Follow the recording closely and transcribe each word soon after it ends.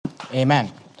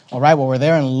Amen. All right, well, we're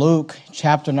there in Luke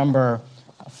chapter number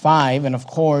 5, and of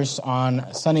course,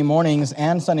 on Sunday mornings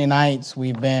and Sunday nights,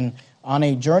 we've been on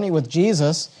a journey with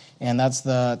Jesus, and that's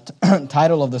the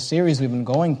title of the series we've been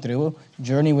going through,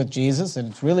 Journey with Jesus.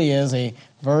 It really is a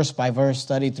verse-by-verse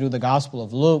study through the Gospel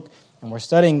of Luke, and we're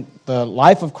studying the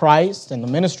life of Christ and the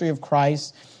ministry of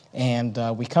Christ, and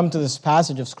we come to this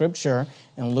passage of Scripture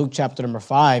in Luke chapter number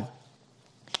 5.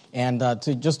 And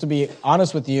to be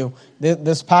honest with you,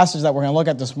 this passage that we're going to look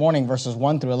at this morning, verses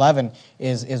 1 through 11,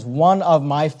 is one of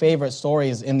my favorite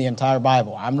stories in the entire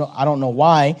Bible. I don't know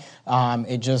why,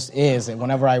 it just is. And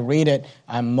whenever I read it,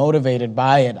 I'm motivated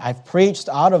by it. I've preached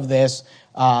out of this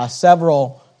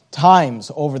several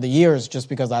times over the years just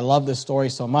because I love this story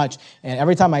so much. And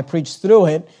every time I preach through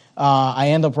it, I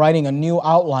end up writing a new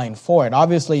outline for it.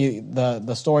 Obviously,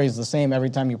 the story is the same every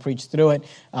time you preach through it,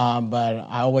 but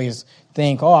I always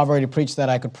think, I've already preached that.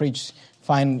 I could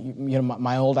find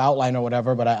my old outline or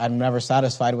whatever, but I'm never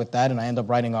satisfied with that, and I end up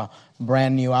writing a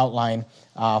brand new outline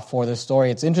for this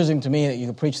story. It's interesting to me that you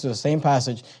can preach through the same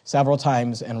passage several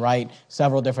times and write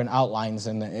several different outlines,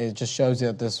 and it just shows you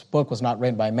that this book was not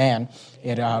written by man.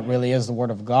 It really is the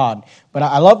Word of God. But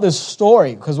I love this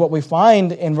story because what we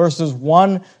find in verses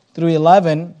 1 through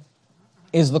 11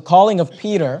 is the calling of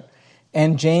Peter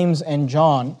and James and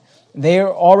John.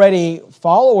 They're already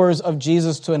followers of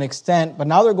Jesus to an extent, but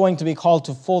now they're going to be called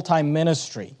to full-time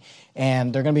ministry.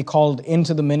 And they're going to be called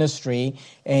into the ministry,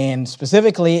 and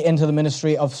specifically into the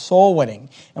ministry of soul winning.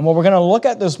 And what we're going to look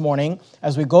at this morning,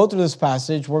 as we go through this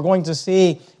passage, we're going to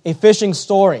see a fishing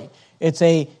story. It's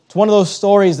one of those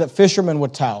stories that fishermen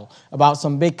would tell about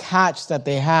some big catch that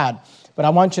they had. But I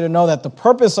want you to know that the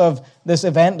purpose of this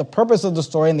event, the purpose of the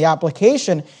story, and the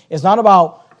application is not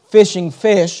about fishing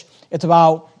fish, it's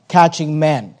about catching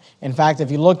men. In fact,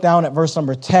 if you look down at verse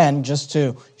number 10, just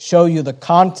to show you the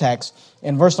context,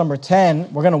 in verse number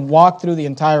 10, we're going to walk through the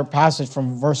entire passage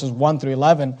from verses 1 through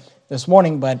 11 this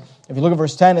morning, but if you look at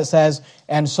verse 10, it says,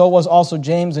 "And so was also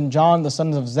James and John, the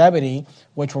sons of Zebedee,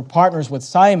 which were partners with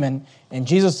Simon. And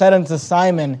Jesus said unto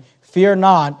Simon, Fear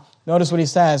not." Notice what he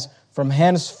says, "From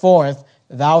henceforth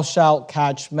thou shalt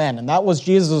catch men." And that was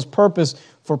Jesus' purpose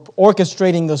for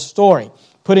orchestrating the story,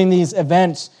 putting these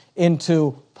events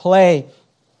into play,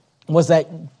 was that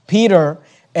Peter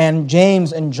and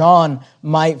James and John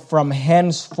might from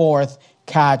henceforth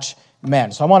catch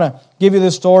men. So I want to give you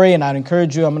this story, and I'd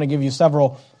encourage you, I'm going to give you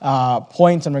several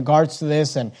points in regards to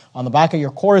this, and on the back of your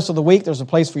chorus of the week, there's a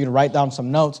place for you to write down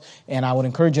some notes, and I would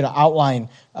encourage you to outline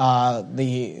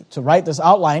to write this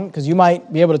outline, because you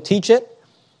might be able to teach it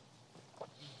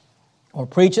or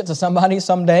preach it to somebody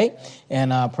someday,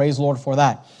 and praise the Lord for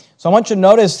that. So I want you to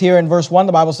notice here in verse 1,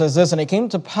 the Bible says this, "And it came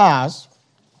to pass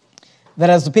that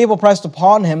as the people pressed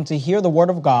upon him to hear the word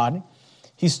of God,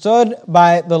 he stood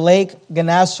by the lake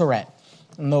Gennesaret."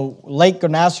 And the lake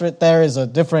Gennesaret there is a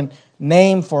different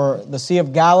name for the Sea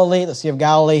of Galilee. The Sea of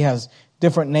Galilee has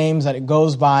different names that it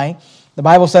goes by. The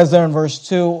Bible says there in verse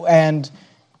 2, "And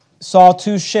saw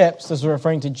two ships," this is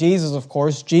referring to Jesus, of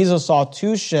course. Jesus saw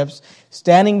two ships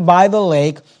standing by the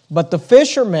lake, but the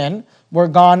fishermen were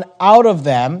gone out of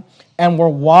them and were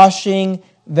washing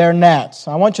their nets.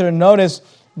 I want you to notice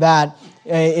that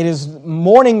it is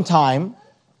morning time,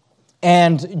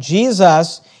 and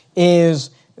Jesus is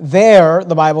there,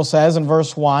 the Bible says in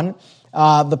verse 1.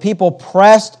 The people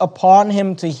pressed upon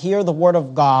him to hear the word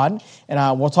of God.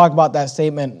 And we'll talk about that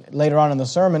statement later on in the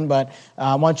sermon, but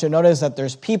I want you to notice that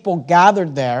there's people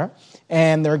gathered there,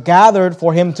 and they're gathered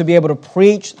for him to be able to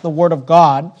preach the word of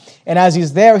God. And as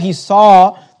he's there, he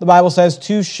saw, the Bible says,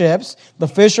 two ships. The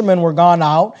fishermen were gone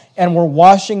out and were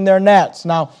washing their nets.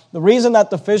 Now, the reason that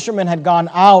the fishermen had gone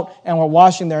out and were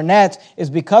washing their nets is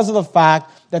because of the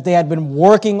fact that they had been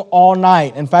working all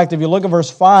night. In fact, if you look at verse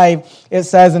 5, it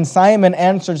says, "And Simon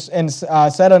answered and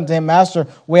said unto him, Master,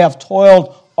 we have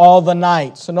toiled all the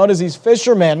night." So notice these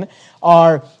fishermen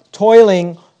are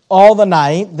toiling all the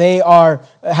night. They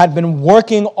had been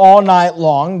working all night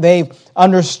long. They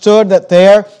understood that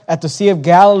there at the Sea of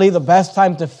Galilee, the best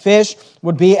time to fish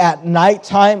would be at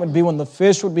nighttime. It would be when the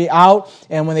fish would be out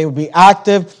and when they would be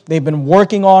active. They've been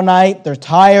working all night. They're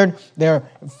tired. They're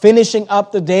finishing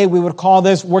up the day. We would call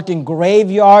this working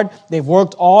graveyard. They've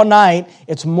worked all night.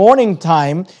 It's morning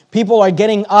time. People are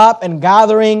getting up and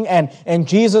gathering, and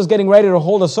Jesus getting ready to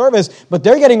hold a service, but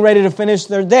they're getting ready to finish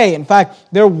their day. In fact,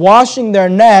 they're washing their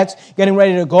nets, getting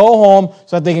ready to go home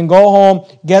so that they can go home,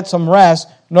 get some rest.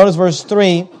 Notice verse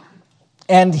 3,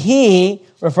 "And he,"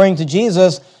 referring to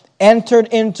Jesus, "entered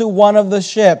into one of the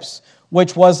ships,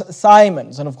 which was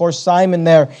Simon's." And of course, Simon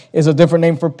there is a different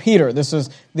name for Peter. This is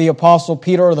the Apostle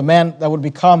Peter, or the man that would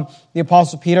become the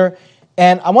Apostle Peter.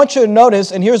 And I want you to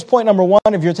notice, and here's point number 1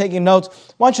 if you're taking notes,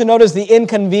 I want you to notice the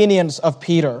inconvenience of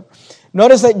Peter.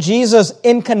 Notice that Jesus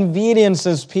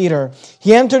inconveniences Peter.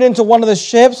 He entered into one of the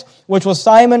ships, which was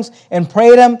Simon's, and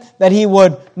prayed him that he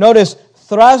would, notice,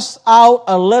 thrust out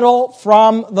a little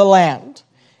from the land.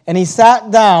 And he sat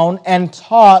down and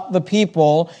taught the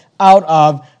people out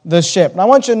of the ship. Now I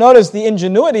want you to notice the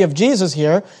ingenuity of Jesus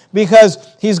here, because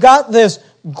he's got this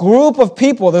group of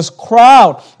people, this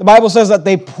crowd. The Bible says that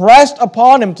they pressed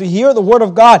upon him to hear the word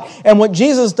of God. And what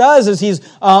Jesus does is he's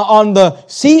on the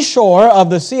seashore of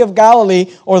the Sea of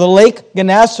Galilee, or the Lake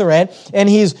Gennesaret, and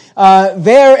he's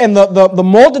there, and the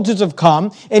multitudes have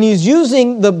come, and he's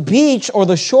using the beach or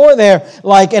the shore there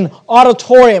like an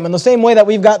auditorium, in the same way that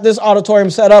we've got this auditorium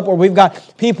set up, where we've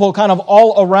got people kind of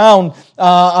all around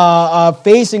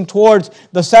facing towards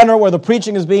the center where the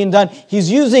preaching is being done.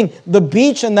 He's using the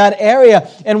beach in that area,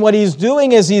 and what he's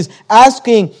doing is he's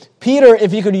asking Peter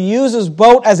if he could use his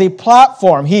boat as a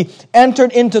platform. He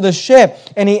entered into the ship,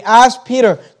 and he asked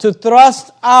Peter to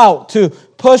thrust out, to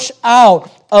push out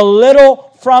a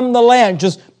little from the land,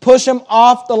 just push him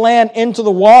off the land into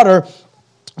the water,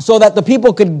 so that the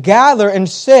people could gather and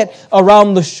sit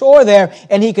around the shore there,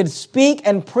 and he could speak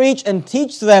and preach and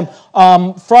teach to them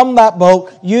from that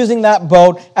boat, using that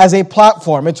boat as a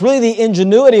platform. It's really the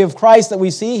ingenuity of Christ that we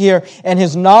see here, and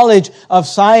his knowledge of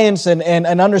science and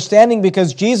understanding,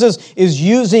 because Jesus is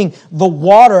using the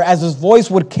water as his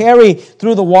voice would carry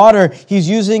through the water. He's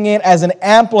using it as an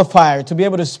amplifier to be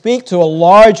able to speak to a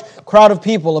large crowd of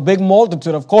people, a big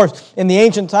multitude. Of course, in the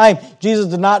ancient time, Jesus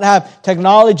did not have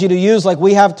technology to use like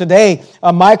we have today,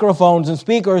 microphones and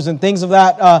speakers and things of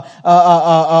that,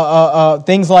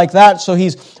 things like that. So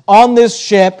he's on this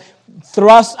ship,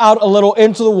 thrust out a little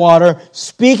into the water,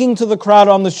 speaking to the crowd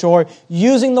on the shore,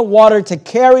 using the water to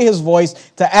carry his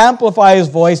voice, to amplify his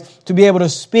voice, to be able to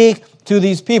speak to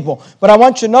these people. But I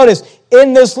want you to notice,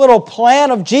 in this little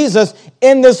plan of Jesus,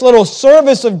 in this little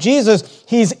service of Jesus,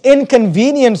 he's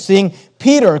inconveniencing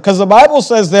Peter, because the Bible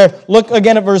says there, look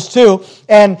again at verse 2,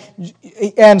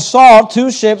 and saw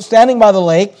 2 ships standing by the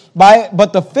lake,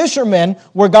 but the fishermen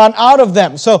were gone out of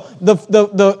them. So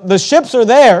the ships are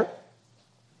there,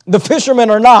 the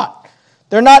fishermen are not.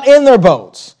 They're not in their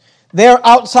boats. They're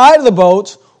outside of the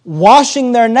boats,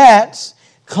 washing their nets,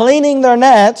 cleaning their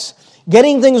nets,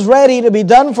 getting things ready to be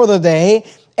done for the day.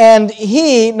 And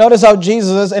he, notice how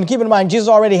Jesus is, and keep in mind, Jesus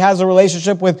already has a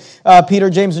relationship with Peter,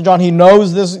 James, and John. He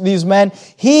knows these men.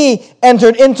 He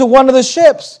entered into one of the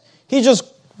ships. He just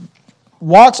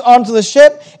walks onto the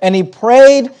ship, and he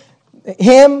prayed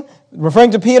him,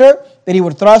 referring to Peter, that he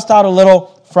would thrust out a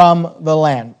little from the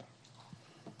land.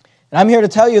 And I'm here to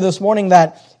tell you this morning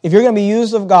that if you're going to be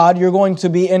used of God, you're going to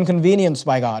be inconvenienced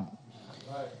by God.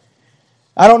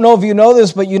 I don't know if you know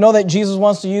this, but you know that Jesus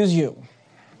wants to use you.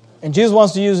 And Jesus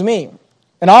wants to use me.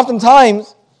 And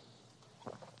oftentimes,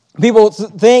 people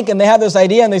think and they have this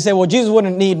idea and they say, well, Jesus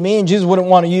wouldn't need me and Jesus wouldn't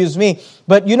want to use me.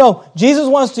 But you know, Jesus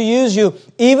wants to use you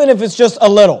even if it's just a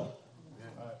little.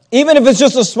 Even if it's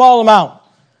just a small amount.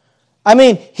 I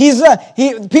mean,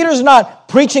 Peter's not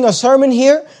preaching a sermon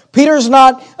here. Peter's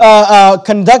not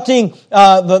conducting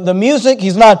the music.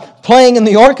 He's not playing in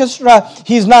the orchestra.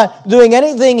 He's not doing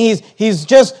anything. He's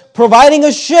just providing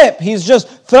a ship. He's just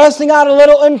thrusting out a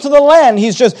little into the land.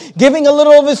 He's just giving a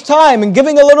little of his time and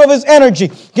giving a little of his energy,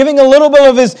 giving a little bit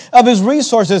of his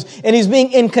resources. And he's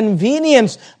being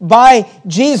inconvenienced by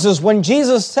Jesus when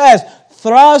Jesus says,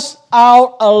 thrust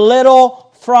out a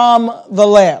little from the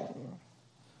land.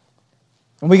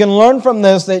 And we can learn from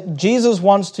this that Jesus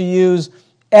wants to use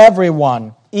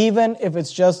everyone, even if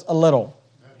it's just a little.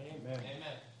 Amen.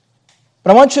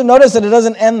 But I want you to notice that it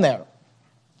doesn't end there.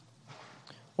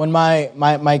 When my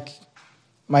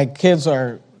kids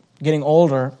are getting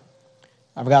older,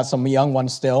 I've got some young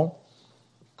ones still.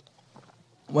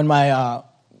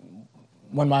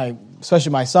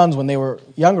 Especially my sons, when they were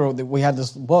younger, we had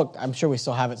this book. I'm sure we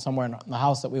still have it somewhere in the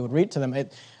house that we would read to them.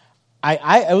 It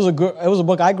was a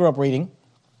book I grew up reading,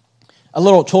 a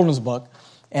little children's book.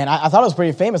 And I thought it was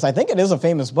pretty famous. I think it is a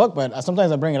famous book, but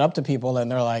sometimes I bring it up to people and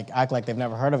they're like, act like they've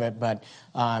never heard of it. But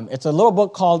it's a little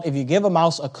book called If You Give a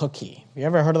Mouse a Cookie. Have you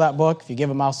ever heard of that book? If You Give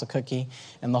a Mouse a Cookie.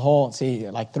 And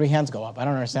like 3 hands go up. I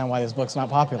don't understand why this book's not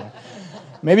popular.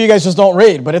 Maybe you guys just don't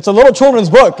read, but it's a little children's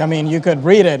book. I mean, you could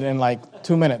read it in like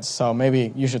 2 minutes, so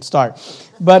maybe you should start.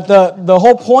 But the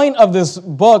whole point of this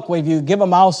book, if you give a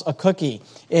mouse a cookie,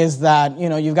 is that, you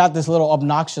know, you've got this little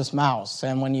obnoxious mouse,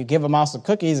 and when you give a mouse a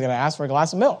cookie, he's going to ask for a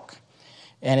glass of milk.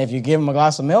 And if you give him a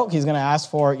glass of milk, he's going to ask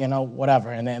for, you know, whatever.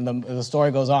 And then the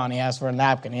story goes on. He asks for a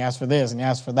napkin, he asks for this, and he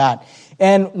asks for that.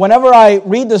 And whenever I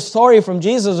read the story from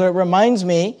Jesus, it reminds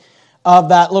me of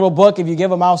that little book, If You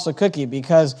Give a Mouse a Cookie,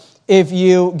 because if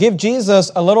you give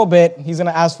Jesus a little bit, he's going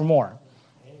to ask for more.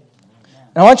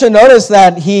 And I want you to notice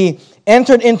that he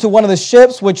entered into one of the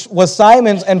ships, which was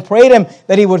Simon's, and prayed him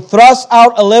that he would thrust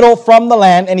out a little from the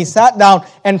land, and he sat down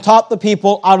and taught the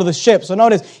people out of the ship. So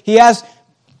notice, he asked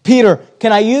Peter,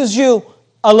 can I use you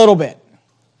a little bit?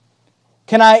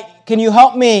 Can you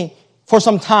help me for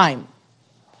some time?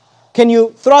 Can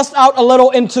you thrust out a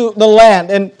little into the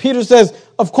land? And Peter says,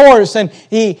 of course. And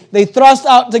they thrust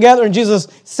out together, and Jesus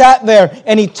sat there,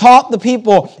 and he taught the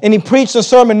people, and he preached a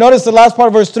sermon. Notice the last part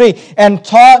of verse 3, and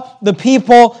taught the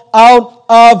people out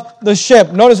of the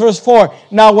ship. Notice verse 4.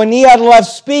 Now, when he had left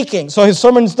speaking, so his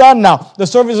sermon's done now. The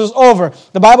service is over.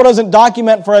 The Bible doesn't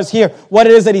document for us here what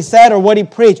it is that he said or what he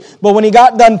preached. But when he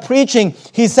got done preaching,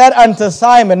 he said unto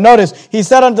Simon, notice, he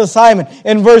said unto Simon,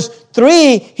 in verse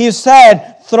 3, he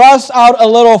said, thrust out a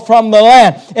little from the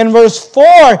land. In verse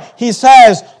 4, he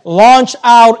says, launch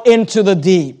out into the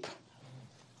deep.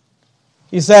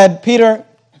 He said, Peter,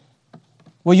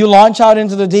 will you launch out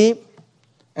into the deep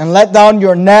and let down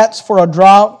your nets for a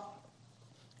draught?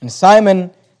 And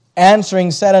Simon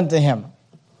answering said unto him,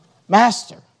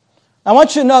 Master. I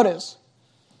want you to notice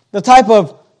the type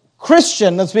of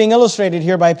Christian that's being illustrated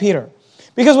here by Peter.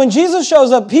 Because when Jesus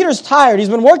shows up, Peter's tired. He's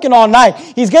been working all night.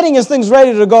 He's getting his things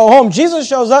ready to go home. Jesus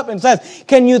shows up and says,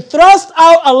 can you thrust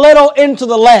out a little into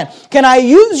the land? Can I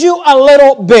use you a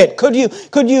little bit? Could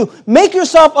you make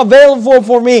yourself available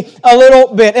for me a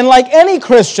little bit? And like any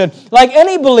Christian, like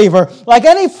any believer, like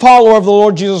any follower of the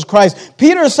Lord Jesus Christ,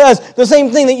 Peter says the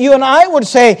same thing that you and I would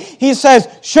say. He says,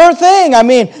 sure thing. I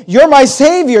mean, you're my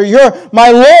Savior. You're my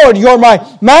Lord. You're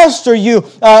my Master.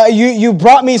 You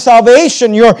brought me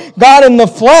salvation. You're God in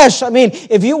the flesh. I mean,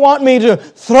 if you want me to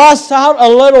thrust out a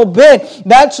little bit,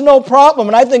 that's no problem.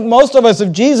 And I think most of us,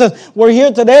 if Jesus were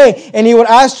here today and he would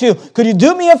ask you, could you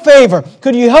do me a favor?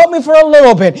 Could you help me for a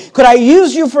little bit? Could I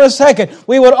use you for a second?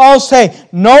 We would all say,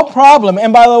 no problem.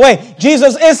 And by the way,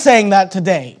 Jesus is saying that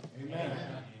today. Amen.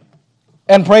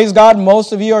 And praise God,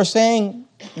 most of you are saying,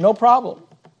 no problem.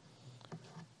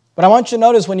 But I want you to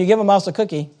notice when you give a mouse a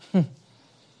cookie, he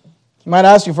might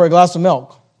ask you for a glass of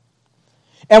milk.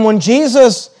 And when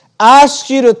Jesus asks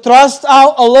you to thrust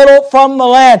out a little from the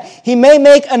land, he may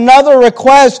make another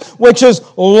request, which is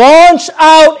launch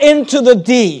out into the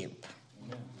deep.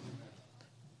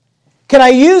 Can I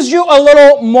use you a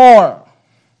little more?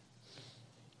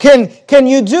 Can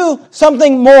you do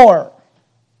something more?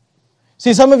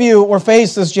 See, some of you were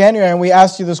faced this January, and we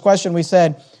asked you this question. We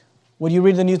said, would you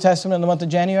read the New Testament in the month of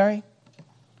January?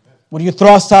 Would you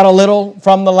thrust out a little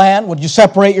from the land? Would you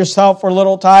separate yourself for a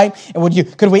little time?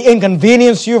 And could we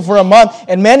inconvenience you for a month?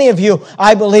 And many of you,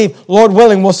 I believe, Lord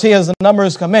willing, we'll see as the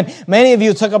numbers come in. Many of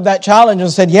you took up that challenge and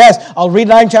said, yes, I'll read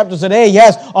 9 chapters a day.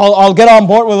 Yes, I'll get on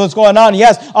board with what's going on.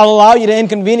 Yes, I'll allow you to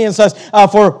inconvenience us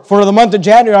for the month of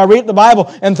January. I'll read the Bible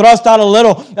and thrust out a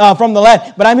little from the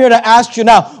land. But I'm here to ask you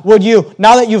now, would you,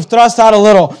 now that you've thrust out a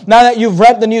little, now that you've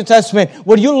read the New Testament,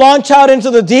 would you launch out into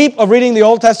the deep of reading the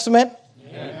Old Testament?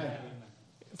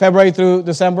 February through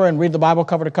December and read the Bible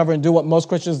cover to cover and do what most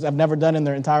Christians have never done in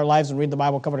their entire lives and read the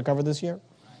Bible cover to cover this year?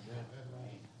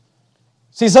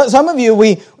 See, some of you,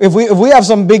 if we have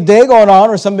some big day going on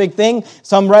or some big thing,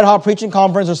 some red hot preaching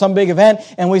conference or some big event,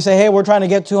 and we say, hey, we're trying to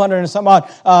get 200 and some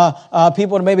odd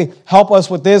people to maybe help us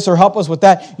with this or help us with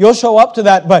that, you'll show up to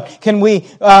that. But can we,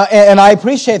 and I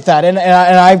appreciate that, and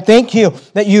I thank you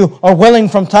that you are willing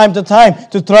from time to time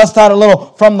to thrust out a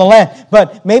little from the land.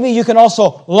 But maybe you can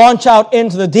also launch out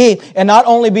into the deep and not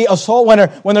only be a soul winner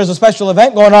when there's a special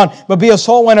event going on, but be a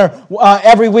soul winner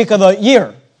every week of the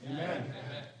year.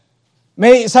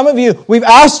 Maybe some of you, we've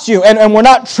asked you, and we're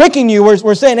not tricking you.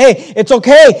 We're saying, hey, it's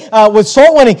okay with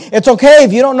soul winning. It's okay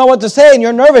if you don't know what to say and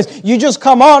you're nervous. You just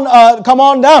come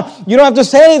on down. You don't have to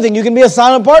say anything. You can be a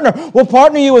silent partner. We'll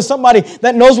partner you with somebody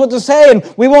that knows what to say,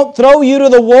 and we won't throw you to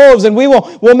the wolves. And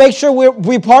we'll make sure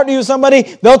we partner you with somebody.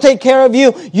 They'll take care of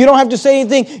you. You don't have to say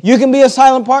anything. You can be a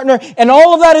silent partner, and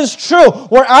all of that is true.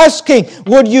 We're asking,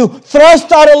 would you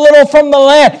thrust out a little from the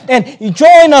land and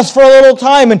join us for a little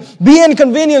time and be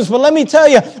inconvenienced? But let me tell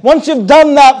you, once you've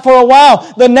done that for a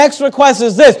while, the next request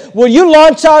is this. Will you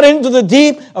launch out into the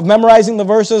deep of memorizing the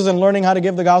verses and learning how to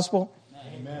give the gospel?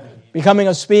 Amen. Becoming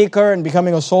a speaker and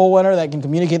becoming a soul winner that can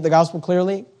communicate the gospel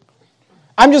clearly?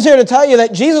 I'm just here to tell you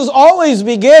that Jesus always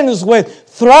begins with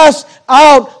thrust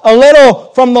out a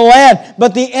little from the land.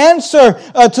 But the answer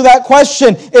to that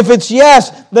question, if it's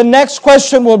yes, the next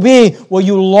question will be, will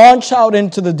you launch out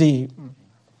into the deep?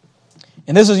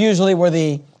 And this is usually where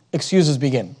the excuses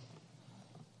begin.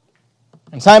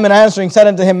 And Simon answering said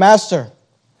unto him, Master,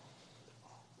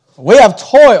 we have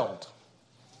toiled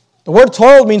The word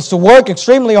toil means to work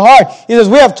extremely hard. He says,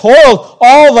 we have toiled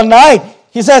all the night.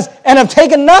 He says, and have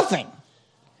taken nothing.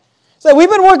 So we've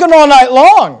been working all night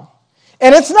long.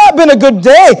 And it's not been a good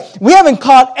day. We haven't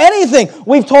caught anything.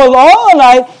 We've toiled all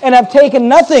night and have taken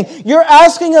nothing. You're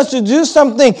asking us to do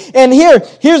something. And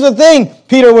here's the thing,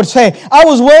 Peter would say. I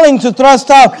was willing to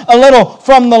thrust out a little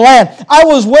from the land. I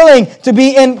was willing to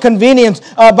be inconvenienced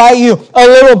by you a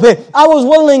little bit. I was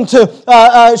willing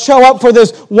to show up for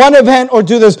this one event or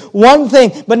do this one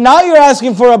thing. But now you're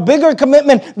asking for a bigger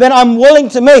commitment than I'm willing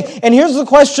to make. And here's the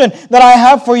question that I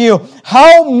have for you.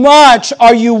 How much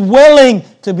are you willing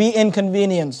to be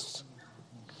inconvenienced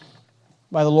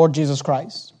by the Lord Jesus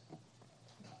Christ?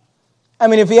 I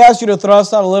mean, if he asked you to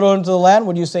thrust out a little into the land,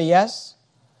 would you say yes?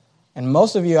 And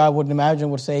most of you, I would imagine,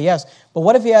 would say yes. But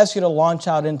what if he asked you to launch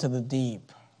out into the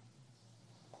deep?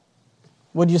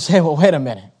 Would you say, well, wait a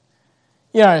minute.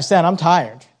 You don't understand, I'm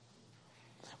tired.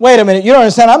 Wait a minute, you don't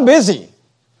understand, I'm busy.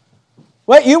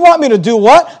 Wait, you want me to do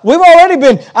what? I've already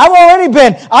been.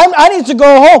 I need to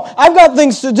go home. I've got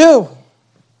things to do.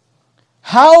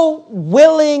 How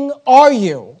willing are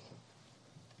you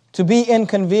to be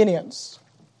inconvenienced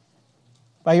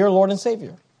by your Lord and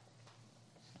Savior?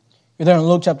 You're there in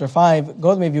Luke chapter 5. Go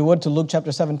with me, if you would, to Luke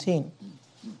chapter 17.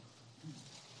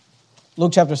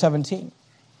 Luke chapter 17.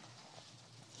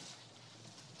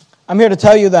 I'm here to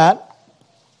tell you that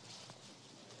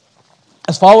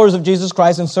as followers of Jesus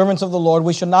Christ and servants of the Lord,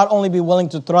 we should not only be willing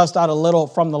to thrust out a little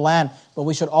from the land, but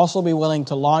we should also be willing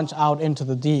to launch out into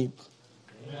the deep.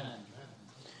 Amen.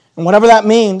 And whatever that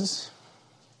means,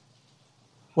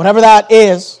 whatever that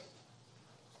is,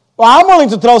 well, I'm willing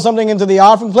to throw something into the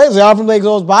offering plate. As the offering plate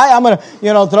goes by, I'm going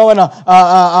to, throw in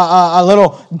a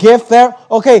little gift there.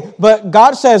 Okay, but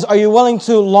God says, are you willing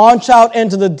to launch out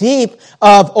into the deep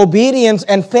of obedience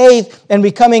and faith and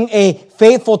becoming a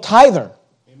faithful tither?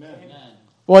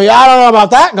 Well, yeah, I don't know about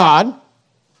that, God.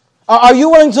 Are you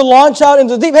willing to launch out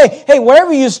into the deep? Hey,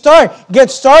 wherever you start, get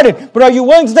started. But are you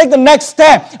willing to take the next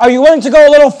step? Are you willing to go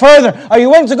a little further? Are you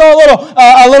willing to go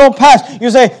a little past? You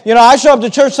say, I show up to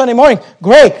church Sunday morning.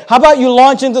 Great. How about you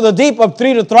launch into the deep of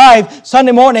 3 to Thrive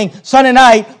Sunday morning, Sunday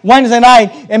night, Wednesday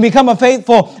night, and become a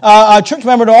faithful church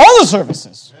member to all the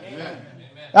services?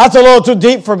 That's a little too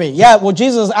deep for me. Yeah, well,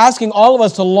 Jesus is asking all of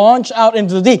us to launch out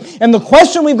into the deep. And the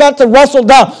question we've got to wrestle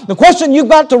down, the question you've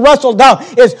got to wrestle down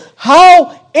is,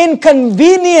 how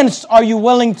inconvenienced are you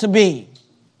willing to be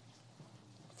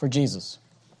for Jesus?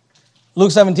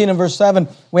 Luke 17 and verse 7,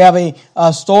 we have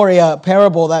a story, a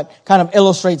parable that kind of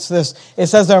illustrates this. It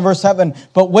says there in verse 7,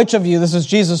 but which of you, this is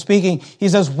Jesus speaking, he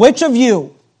says, which of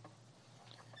you,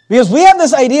 because we have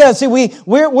this idea, see,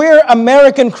 we're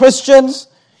American Christians.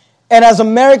 And as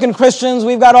American Christians,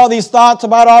 we've got all these thoughts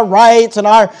about our rights and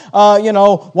our,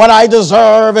 what I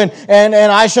deserve, and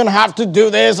I shouldn't have to do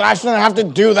this, I shouldn't have to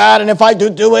do that, and if I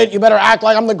do it, you better act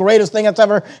like I'm the greatest thing that's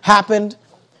ever happened.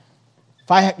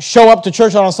 If I show up to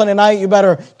church on a Sunday night, you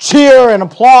better cheer and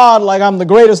applaud like I'm the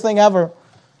greatest thing ever.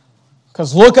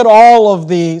 Because look at all of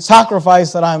the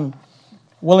sacrifice that I'm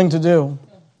willing to do.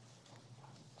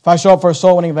 If I show up for a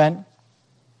soul winning event,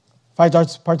 if I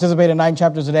participate in 9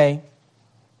 chapters a day,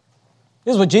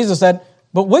 this is what Jesus said,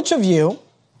 but which of you,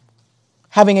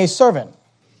 having a servant,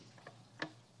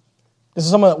 this is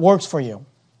someone that works for you,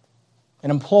 an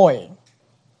employee,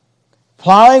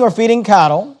 plowing or feeding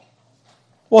cattle,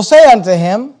 will say unto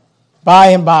him, by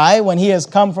and by, when he has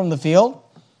come from the field,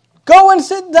 go and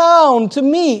sit down to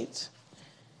meat.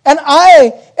 And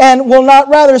will not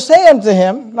rather say unto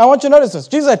him, now I want you to notice this.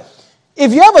 Jesus said,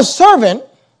 if you have a servant,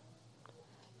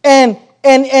 and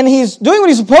he's doing what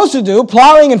he's supposed to do,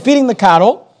 plowing and feeding the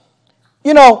cattle,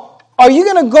 are you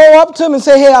going to go up to him and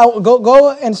say, hey, I'll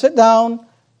go and sit down,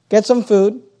 get some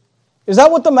food? Is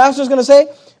that what the master's going to say?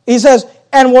 He says,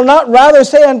 and will not rather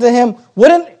say unto him,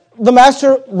 wouldn't the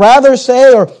master rather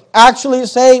say or actually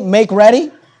say, make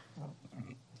ready,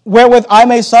 wherewith I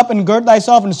may sup and gird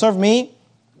thyself and serve me,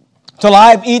 till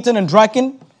I have eaten and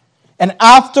drunken, and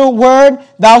afterward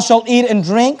thou shalt eat and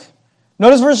drink?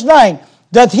 Notice verse 9.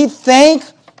 Doth he thank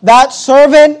that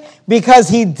servant because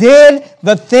he did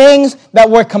the things that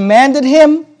were commanded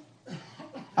him?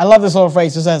 I love this little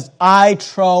phrase. It says, I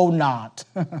trow not.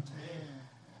 The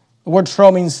word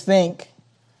trow means think.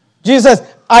 Jesus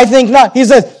says, I think not. He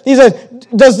says,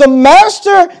 does the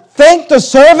master thank the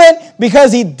servant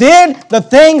because he did the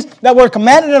things that were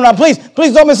commanded him? Now, please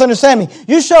don't misunderstand me.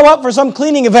 You show up for some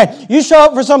cleaning event. You show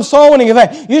up for some soul winning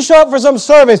event. You show up for some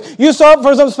service. You show up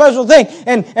for some special thing.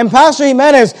 And Pastor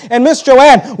Jimenez and Miss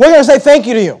Joanne, we're going to say thank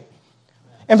you to you.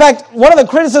 In fact, one of the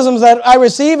criticisms that I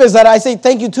receive is that I say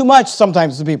thank you too much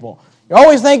sometimes to people. You're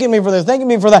always thanking me for this, thanking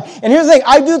me for that. And here's the thing,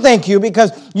 I do thank you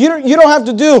because you don't have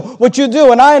to do what you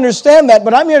do, and I understand that.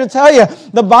 But I'm here to tell you,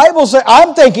 the Bible says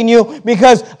I'm thanking you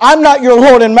because I'm not your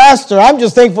Lord and Master. I'm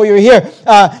just thankful you're here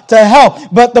to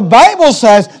help. But the Bible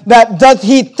says that does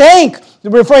he thank,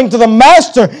 referring to the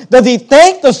master, does he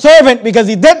thank the servant because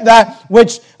he did that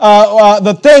which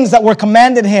the things that were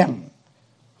commanded him?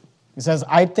 He says,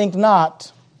 I think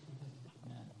not.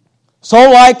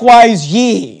 So likewise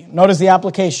ye, notice the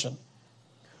application,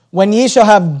 when ye shall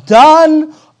have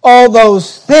done all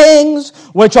those things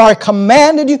which are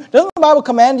commanded you. Doesn't the Bible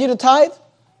command you to tithe?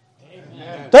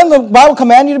 Amen. Doesn't the Bible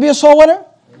command you to be a soul winner?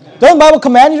 Amen. Doesn't the Bible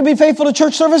command you to be faithful to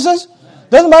church services? Amen.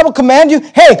 Doesn't the Bible command you,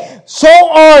 hey, so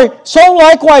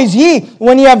likewise ye,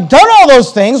 when ye have done all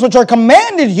those things which are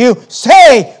commanded you,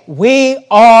 say, we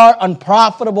are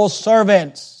unprofitable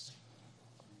servants.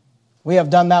 We have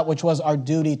done that which was our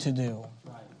duty to do.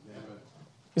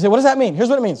 You say, what does that mean? Here's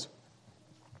what it means.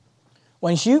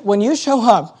 When you show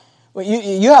up,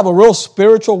 you have a real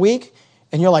spiritual week,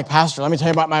 and you're like, Pastor, let me tell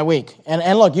you about my week.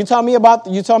 And look, you tell me about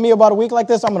a week like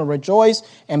this, I'm going to rejoice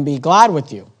and be glad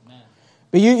with you. Amen.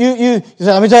 But you say,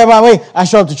 let me tell you about my week. I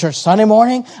show up to church Sunday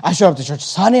morning. I show up to church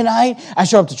Sunday night. I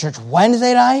show up to church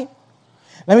Wednesday night.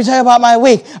 Let me tell you about my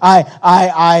week.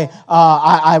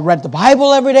 I read the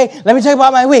Bible every day. Let me tell you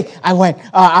about my week.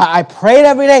 I prayed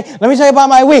every day. Let me tell you about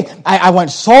my week. I went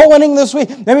soul winning this week.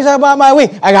 Let me tell you about my week.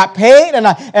 I got paid and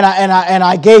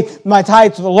I gave my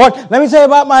tithe to the Lord. Let me tell you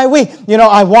about my week.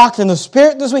 I walked in the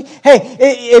Spirit this week. Hey,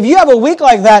 if you have a week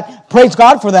like that, praise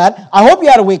God for that. I hope you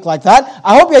had a week like that.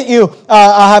 I hope that you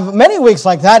have many weeks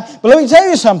like that. But let me tell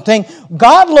you something.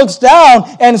 God looks down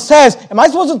and says, am I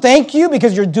supposed to thank you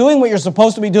because you're doing what you're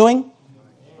supposed to be doing?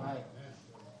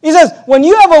 He says, when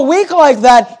you have a week like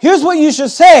that, here's what you should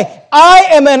say. I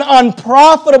am an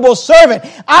unprofitable servant.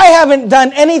 I haven't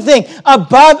done anything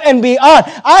above and beyond.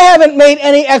 I haven't made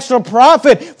any extra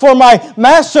profit for my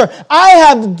master. I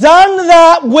have done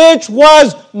that which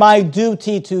was my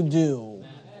duty to do.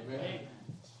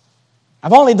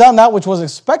 I've only done that which was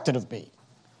expected of me.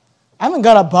 I haven't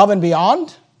gone above and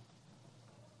beyond.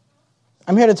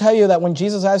 I'm here to tell you that when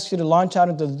Jesus asks you to launch out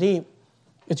into the deep,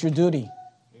 it's your duty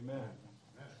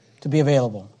to be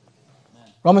available.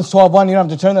 Amen. Romans 12:1, you don't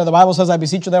have to turn there. The Bible says, I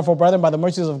beseech you therefore, brethren, by the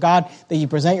mercies of God, that ye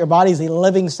present your bodies a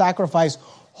living sacrifice,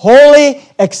 holy,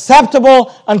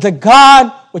 acceptable unto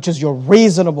God, which is your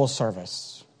reasonable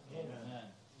service. Amen.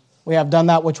 We have done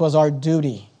that which was our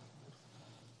duty.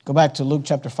 Go back to Luke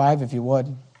chapter 5, if you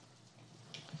would.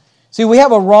 See, we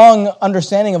have a wrong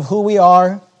understanding of who we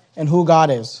are and who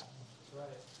God is.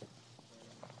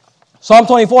 Psalm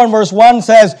 24 and verse 1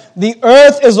 says, the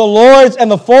earth is the Lord's and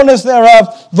the fullness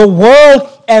thereof, the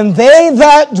world and they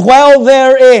that dwell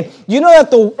therein. You know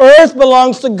that the earth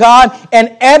belongs to God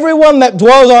and everyone that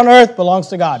dwells on earth belongs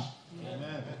to God.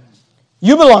 Amen.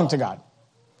 You belong to God.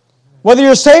 Whether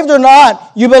you're saved or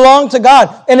not, you belong to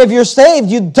God. And if you're saved,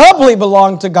 you doubly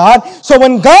belong to God. So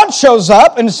when God shows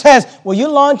up and says, will you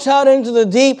launch out into the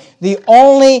deep? The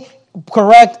only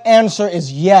correct answer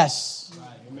is yes.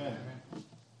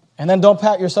 And then don't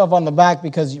pat yourself on the back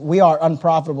because we are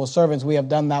unprofitable servants. We have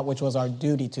done that which was our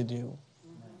duty to do.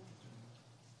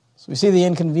 So we see the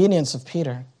inconvenience of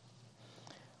Peter.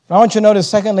 But I want you to notice,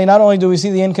 secondly, not only do we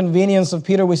see the inconvenience of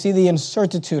Peter, we see the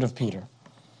incertitude of Peter.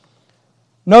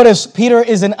 Notice, Peter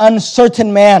is an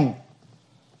uncertain man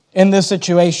in this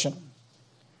situation.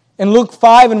 In Luke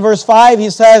 5 and verse 5, he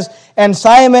says, and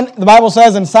Simon, the Bible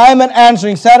says, and Simon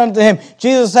answering said unto him,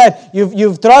 Jesus said,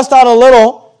 you've thrust out a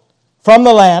little from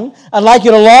the land. I'd like you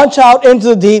to launch out into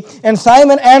the deep. And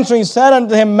Simon answering said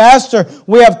unto him, Master,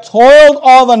 we have toiled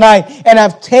all the night and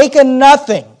have taken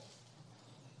nothing.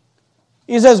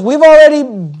 He says, we've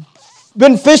already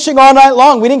been fishing all night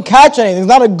long. We didn't catch anything. It's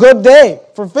not a good day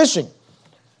for fishing.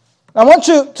 I want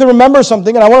you to remember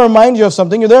something, and I want to remind you of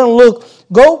something. You're there in Luke.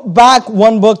 Go back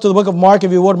one book to the book of Mark,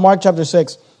 if you would, Mark chapter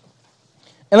 6.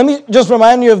 And let me just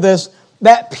remind you of this,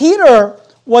 that Peter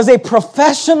was a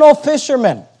professional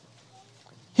fisherman.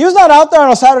 He was not out there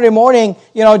on a Saturday morning,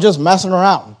 just messing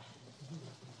around.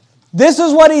 This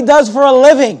is what he does for a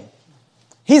living.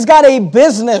 He's got a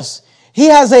business. He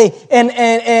has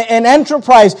an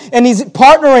enterprise, and he's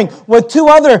partnering with two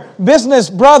other business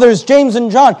brothers, James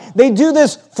and John. They do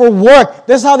this for work.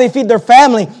 This is how they feed their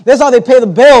family. This is how they pay the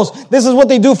bills. This is what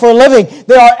they do for a living.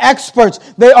 They are experts.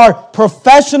 They are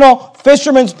professional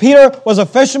fishermen. Peter was a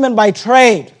fisherman by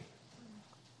trade.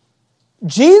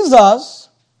 Jesus,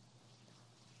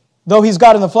 though he's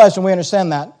God in the flesh, and we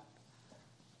understand that,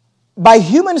 by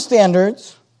human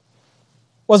standards,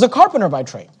 was a carpenter by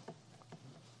trade.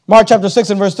 Mark chapter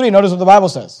 6 and verse 3, notice what the Bible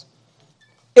says.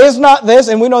 Is not this,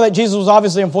 and we know that Jesus was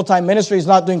obviously in full-time ministry, he's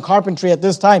not doing carpentry at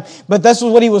this time, but this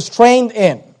was what he was trained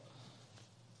in.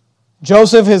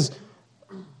 Joseph, his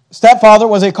stepfather,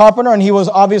 was a carpenter, and he was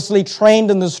obviously trained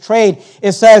in this trade.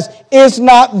 It says, is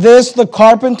not this the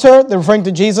carpenter, they're referring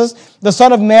to Jesus, the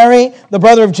son of Mary, the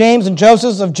brother of James and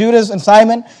Joseph, of Judas and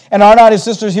Simon, and are not his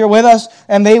sisters here with us?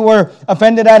 And they were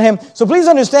offended at him. So please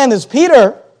understand this.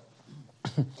 Peter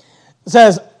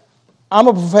says, I'm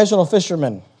a professional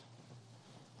fisherman.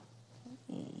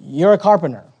 You're a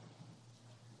carpenter.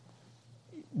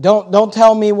 Don't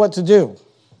tell me what to do.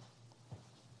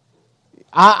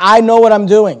 I know what I'm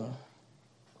doing.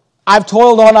 I've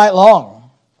toiled all night long.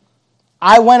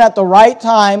 I went at the right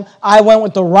time. I went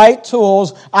with the right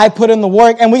tools. I put in the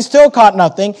work, and we still caught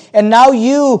nothing. And now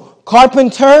you,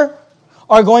 carpenter,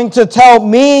 are going to tell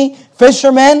me,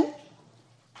 fishermen,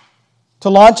 to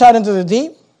launch out into the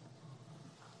deep,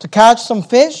 to catch some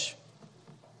fish?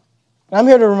 And I'm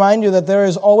here to remind you that there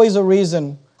is always a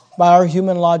reason by our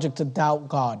human logic to doubt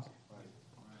God.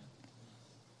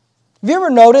 Have you ever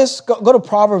noticed, go to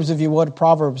Proverbs if you would,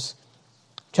 Proverbs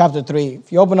chapter 3.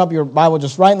 If you open up your Bible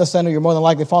just right in the center, you're more than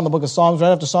likely to find the book of Psalms.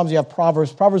 Right after Psalms, you have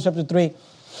Proverbs. Proverbs chapter 3.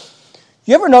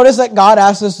 You ever notice that God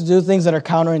asks us to do things that are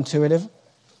counterintuitive?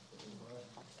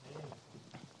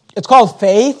 It's called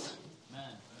faith.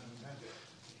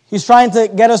 He's trying to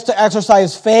get us to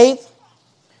exercise faith.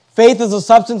 Faith is the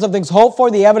substance of things hoped for,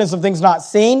 the evidence of things not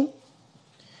seen.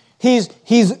 He's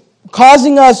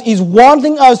causing us, he's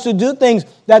wanting us to do things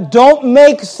that don't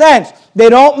make sense. They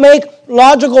don't make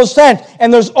logical sense.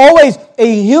 And there's always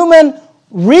a human,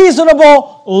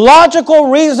 reasonable, logical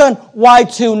reason why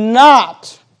to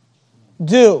not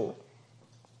do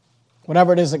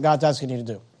whatever it is that God's asking you to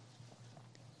do.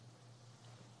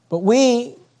 But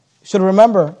we should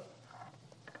remember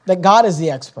that God is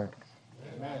the expert.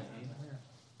 Amen.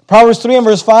 Proverbs 3 and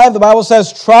verse 5, the Bible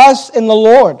says, trust in the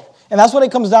Lord. And that's what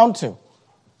it comes down to.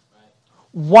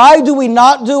 Why do we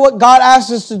not do what God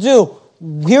asks us to do?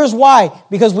 Here's why.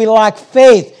 Because we lack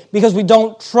faith. Because we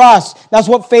don't trust. That's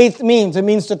what faith means. It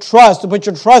means to trust, to put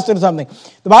your trust in something.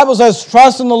 The Bible says,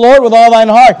 trust in the Lord with all thine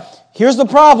heart. Here's the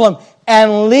problem.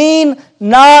 And lean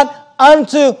not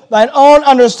unto thine own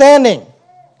understanding.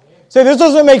 Say, this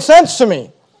doesn't make sense to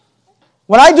me.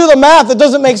 When I do the math, it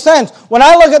doesn't make sense. When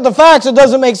I look at the facts, it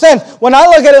doesn't make sense. When I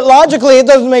look at it logically, it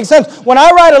doesn't make sense. When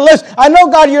I write a list, I know,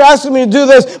 God, you're asking me to do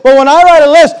this, but when I write a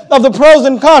list of the pros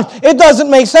and cons, it doesn't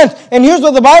make sense. And here's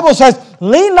what the Bible says,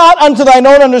 lean not unto thine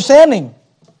own understanding.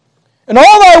 In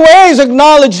all thy ways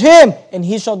acknowledge him, and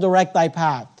he shall direct thy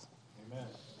path. Amen.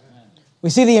 We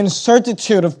see the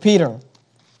incertitude of Peter.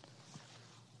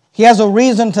 He has a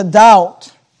reason to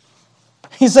doubt.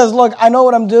 He says, look, I know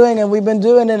what I'm doing, and we've been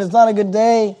doing it. It's not a good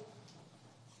day.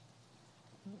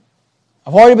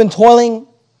 I've already been toiling.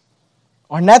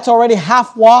 Our net's already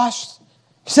half washed.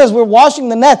 He says, we're washing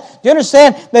the net. Do you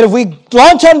understand that if we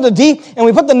launch out into the deep and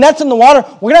we put the nets in the water,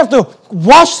 we're going to have to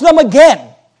wash them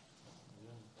again?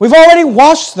 We've already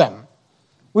washed them.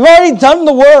 We've already done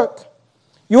the work.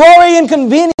 You already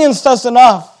inconvenienced us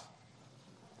enough.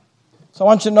 So I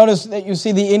want you to notice that you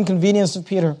see the inconvenience of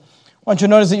Peter. I want you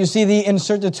to notice that you see the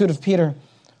incertitude of Peter.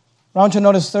 I want you to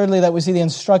notice, thirdly, that we see the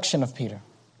instruction of Peter.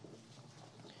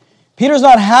 Peter's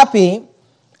not happy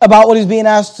about what he's being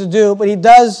asked to do, but he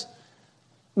does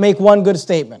make one good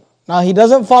statement. Now, he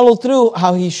doesn't follow through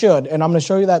how he should, and I'm going to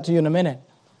show you that to you in a minute.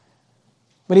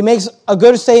 But he makes a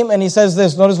good statement, and he says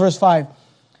this. Notice verse 5.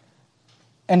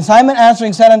 And Simon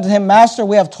answering said unto him, Master,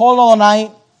 we have toiled all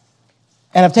night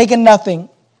and have taken nothing.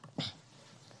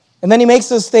 And then he makes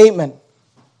this statement.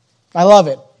 I love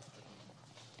it.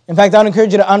 In fact, I would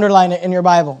encourage you to underline it in your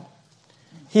Bible.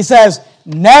 He says,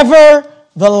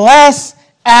 nevertheless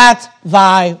at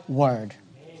thy word.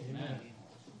 Amen.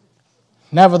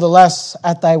 Nevertheless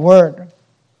at thy word,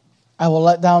 I will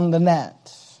let down the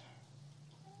net.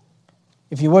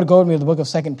 If you would, go with me to the book of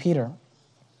 2 Peter.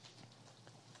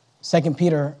 2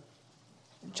 Peter,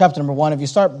 chapter number 1. If you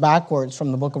start backwards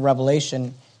from the book of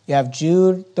Revelation, you have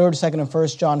Jude, 3rd, 2nd, and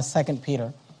 1st John, 2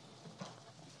 Peter.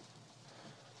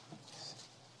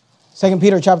 2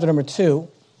 Peter chapter number 2.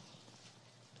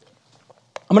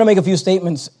 I'm going to make a few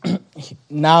statements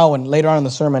now and later on in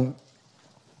the sermon.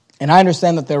 And I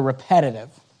understand that they're repetitive.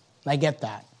 I get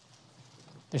that.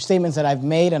 They're statements that I've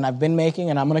made and I've been making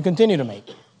and I'm going to continue to make.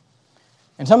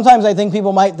 And sometimes I think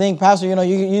people might think, Pastor,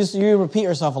 you repeat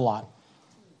yourself a lot.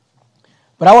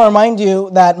 But I want to remind you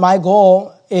that my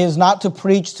goal is not to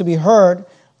preach to be heard.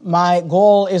 My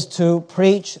goal is to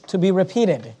preach to be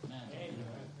repeated.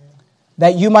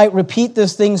 That you might repeat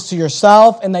these things to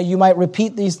yourself and that you might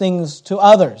repeat these things to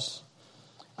others.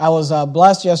 I was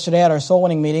blessed yesterday at our soul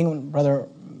winning meeting when Brother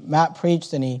Matt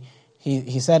preached, and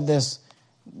he said this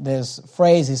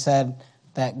phrase. He said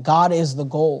that God is the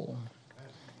goal.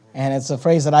 And it's a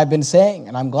phrase that I've been saying,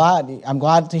 and I'm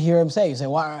glad to hear him say. You say,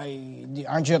 "Why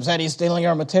aren't you upset he's stealing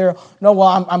your material?" No,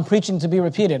 well, I'm preaching to be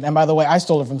repeated. And by the way, I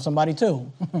stole it from somebody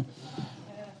too.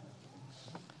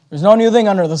 There's no new thing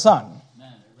under the sun.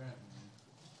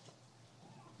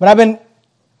 But I've been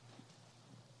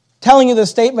telling you this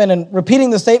statement and repeating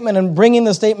the statement and bringing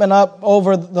the statement up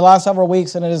over the last several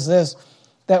weeks, and it is this,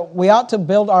 that we ought to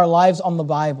build our lives on the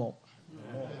Bible.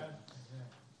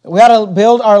 We ought to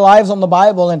build our lives on the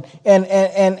Bible,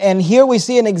 and here we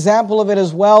see an example of it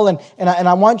as well. And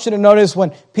I want you to notice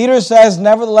when Peter says,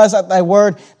 "Nevertheless, at thy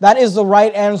word," that is the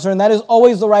right answer, and that is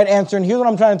always the right answer. And here's what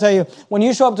I'm trying to tell you: when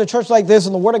you show up to church like this,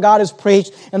 and the Word of God is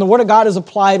preached, and the Word of God is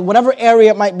applied, whatever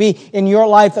area it might be in your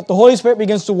life, that the Holy Spirit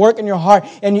begins to work in your heart,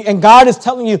 and God is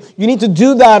telling you, you need to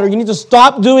do that, or you need to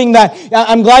stop doing that.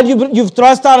 I'm glad you've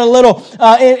thrust out a little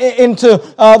into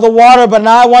the water, but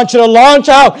now I want you to launch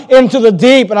out into the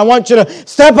deep. And I want you to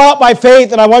step out by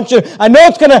faith, and I know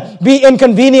it's going to be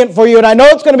inconvenient for you, and I know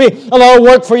it's going to be a lot of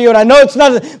work for you, and I know it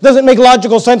doesn't make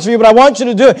logical sense for you, but I want you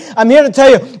to do it. I'm here to tell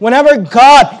you, whenever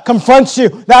God confronts you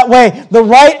that way, the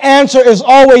right answer is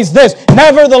always this: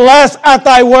 "Nevertheless, at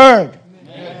thy word."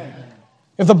 Amen.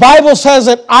 If the Bible says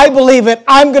it, I believe it,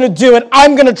 I'm going to do it,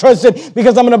 I'm going to trust it,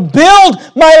 because I'm going to build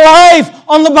my life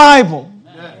on the Bible.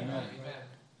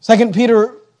 Amen. 2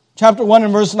 Peter chapter 1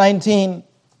 and verse 19.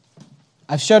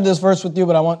 I've shared this verse with you,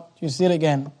 but I want you to see it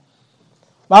again. The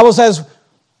Bible says,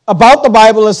 about the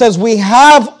Bible, it says, "We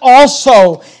have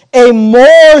also a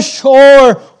more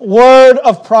sure word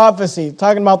of prophecy."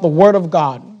 Talking about the Word of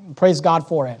God. Praise God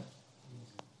for it.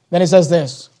 Then it says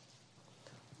this: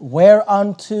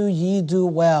 "Whereunto ye do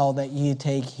well that ye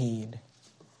take heed."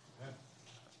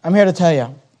 I'm here to tell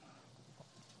you,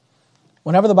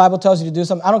 whenever the Bible tells you to do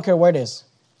something, I don't care where it is.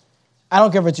 I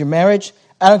don't care if it's your marriage.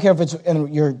 I don't care if it's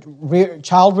in your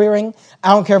child rearing.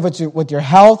 I don't care if it's with your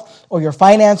health or your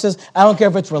finances. I don't care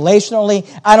if it's relationally.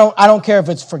 I don't care if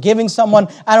it's forgiving someone.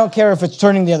 I don't care if it's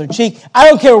turning the other cheek. I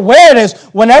don't care where it is.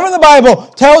 Whenever the Bible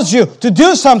tells you to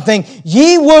do something,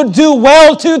 ye would do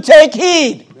well to take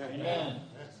heed. Amen.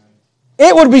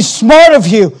 It would be smart of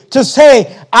you to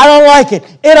say, "I don't like it.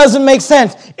 It doesn't make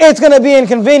sense. It's going to be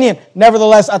inconvenient.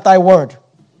 Nevertheless, at thy word."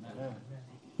 Amen.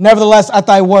 Nevertheless, at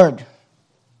thy word.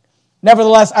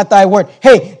 Nevertheless, at thy word.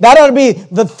 Hey, that ought to be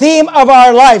the theme of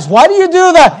our lives. Why do you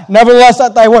do that? Nevertheless,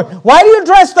 at thy word. Why do you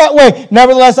dress that way?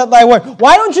 Nevertheless, at thy word.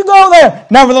 Why don't you go there?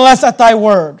 Nevertheless, at thy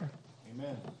word.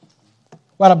 Amen.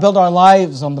 We ought to build our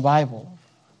lives on the Bible.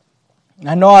 And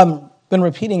I know I've been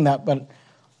repeating that, but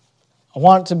I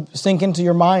want it to sink into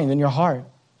your mind and your heart.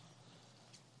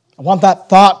 I want that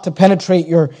thought to penetrate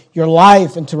your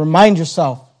life and to remind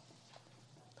yourself.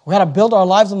 We got to build our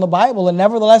lives on the Bible, and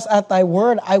nevertheless, at thy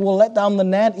word, I will let down the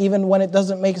net, even when it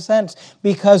doesn't make sense,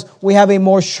 because we have a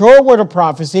more sure word of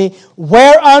prophecy,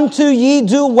 whereunto ye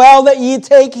do well that ye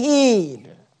take heed.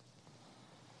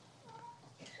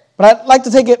 But I'd like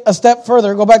to take it a step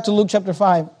further, go back to Luke chapter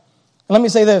 5. And let me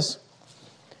say this.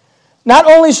 Not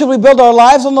only should we build our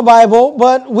lives on the Bible,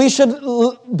 but we should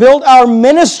build our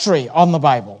ministry on the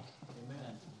Bible.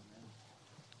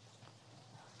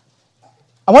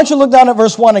 I want you to look down at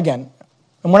verse 1 again.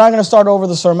 And we're not going to start over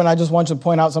the sermon. I just want you to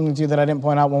point out something to you that I didn't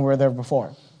point out when we were there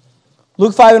before.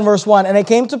 Luke 5 and verse 1. "And it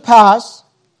came to pass,"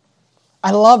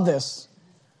 I love this.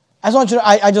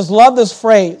 I just love this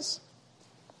phrase.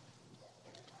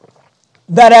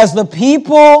 "That as the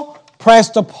people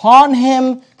pressed upon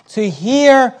him to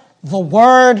hear the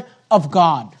word of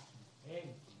God."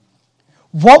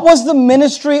 What was the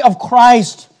ministry of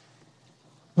Christ?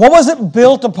 What was it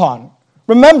built upon?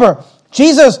 Remember,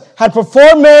 Jesus had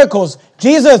performed miracles.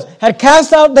 Jesus had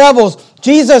cast out devils.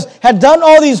 Jesus had done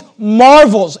all these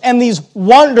marvels and these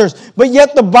wonders. But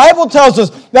yet the Bible tells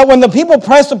us that when the people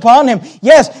pressed upon him,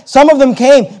 yes, some of them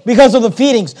came because of the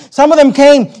feedings. Some of them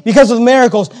came because of the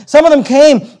miracles. Some of them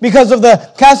came because of the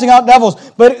casting out devils.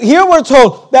 But here we're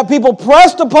told that people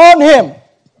pressed upon him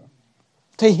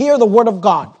to hear the word of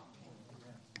God.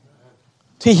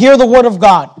 To hear the word of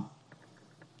God.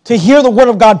 To hear the word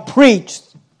of God preached.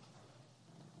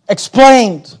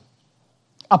 Explained,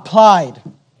 applied.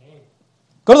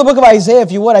 Go to the book of Isaiah, if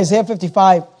you would, Isaiah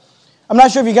 55. I'm not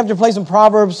sure if you kept your place in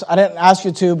Proverbs. I didn't ask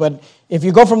you to, but if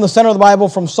you go from the center of the Bible,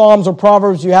 from Psalms or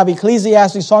Proverbs, you have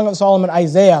Ecclesiastes, Song of Solomon,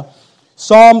 Isaiah.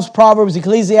 Psalms, Proverbs,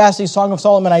 Ecclesiastes, Song of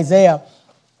Solomon, Isaiah.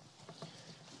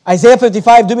 Isaiah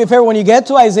 55, do me a favor, when you get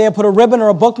to Isaiah, put a ribbon or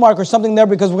a bookmark or something there,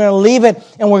 because we're going to leave it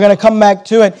and we're going to come back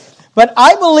to it. But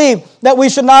I believe that we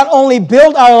should not only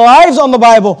build our lives on the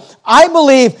Bible, I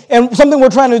believe, and something we're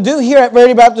trying to do here at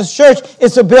Verity Baptist Church,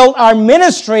 is to build our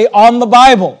ministry on the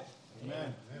Bible.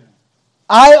 Amen.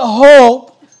 I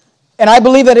hope, and I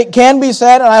believe that it can be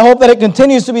said, and I hope that it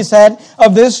continues to be said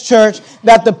of this church,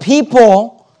 that the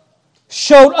people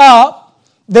showed up,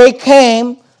 they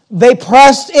came, they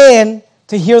pressed in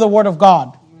to hear the Word of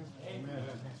God.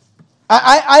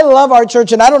 I love our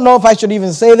church, and I don't know if I should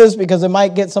even say this because it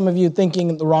might get some of you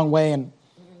thinking the wrong way, and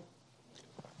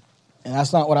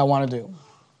that's not what I want to do.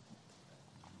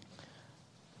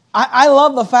 I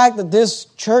love the fact that this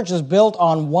church is built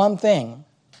on one thing,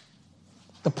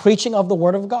 the preaching of the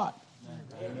Word of God.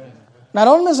 Amen. Now,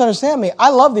 don't misunderstand me. I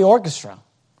love the orchestra.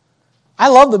 I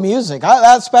love the music.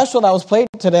 That special that was played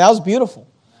today, that was beautiful.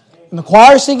 And the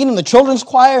choir singing and the children's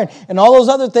choir and all those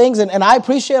other things. And I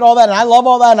appreciate all that and I love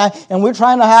all that. And we're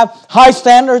trying to have high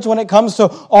standards when it comes to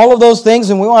all of those things.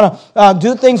 And we want to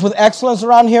do things with excellence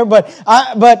around here. But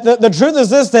the truth is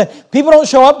this, that people don't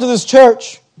show up to this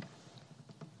church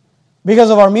because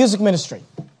of our music ministry.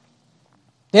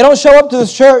 They don't show up to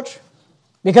this church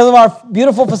because of our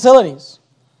beautiful facilities.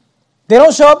 They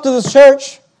don't show up to this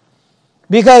church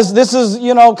because this is,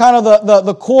 kind of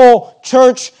the cool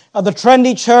church, the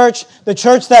trendy church, the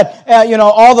church that,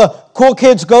 all the cool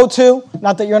kids go to.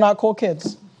 Not that you're not cool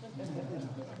kids.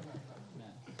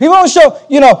 People don't show,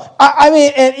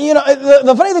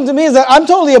 the funny thing to me is that I'm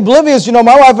totally oblivious. My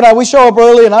wife and I, we show up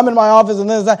early and I'm in my office and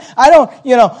this, that. I don't,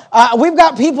 we've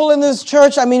got people in this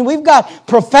church. We've got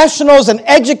professionals and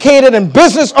educated and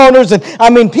business owners and,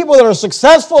 people that are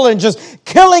successful and just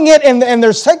killing it in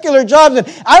their secular jobs.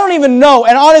 And I don't even know.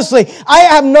 And honestly, I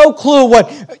have no clue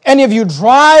what any of you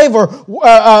drive or,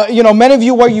 many of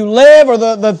you where you live or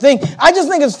the thing. I just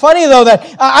think it's funny, though,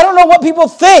 that I don't know what people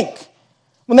think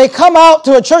when they come out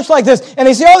to a church like this and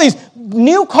they see all these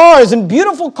new cars and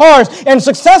beautiful cars and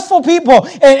successful people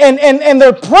and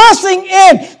they're pressing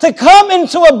in to come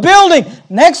into a building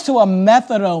next to a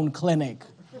methadone clinic.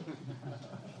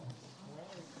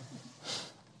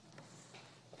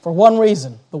 For one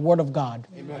reason, the Word of God.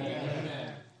 Amen.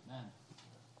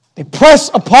 They press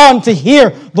upon to hear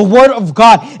the Word of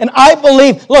God. And I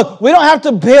believe, look, we don't have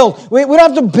to build. We don't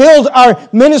have to build our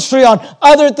ministry on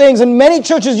other things. In many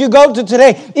churches you go to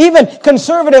today, even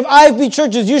conservative IFB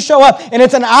churches, you show up and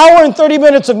it's an hour and 30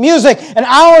 minutes of music, an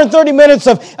hour and 30 minutes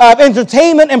of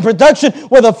entertainment and production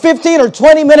with a 15 or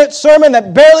 20 minute sermon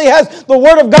that barely has the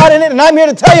Word of God in it. And I'm here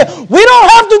to tell you, we don't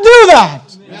have to do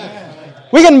that. Amen.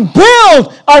 We can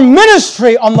build our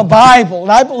ministry on the Bible.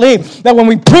 And I believe that when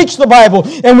we preach the Bible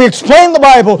and we explain the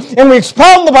Bible and we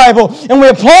expound the Bible and we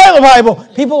apply the Bible,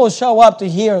 people will show up to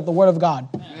hear the Word of God.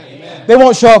 Amen. They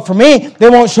won't show up for me. They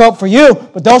won't show up for you.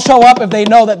 But they'll show up if they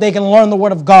know that they can learn the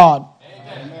Word of God.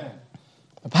 Amen.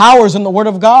 The power is in the Word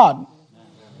of God.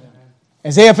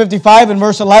 Isaiah 55 and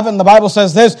verse 11, the Bible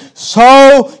says this,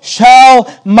 "So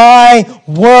shall my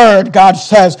word," God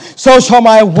says, "so shall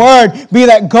my word be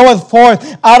that goeth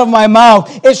forth out of my mouth.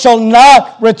 It shall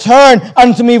not return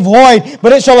unto me void,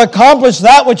 but it shall accomplish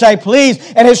that which I please,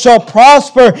 and it shall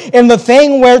prosper in the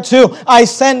thing whereto I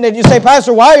send it." You say,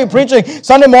 "Pastor, why are you preaching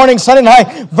Sunday morning, Sunday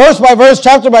night, verse by verse,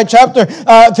 chapter by chapter,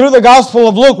 through the Gospel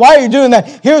of Luke? Why are you doing that?"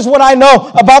 Here's what I know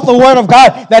about the Word of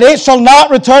God, that it shall not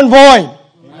return void.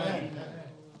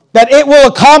 That it will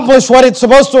accomplish what it's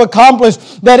supposed to accomplish.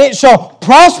 That it shall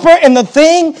prosper in the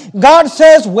thing, God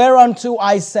says, whereunto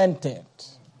I sent it.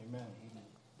 Amen.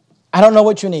 I don't know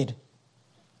what you need.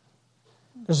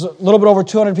 There's a little bit over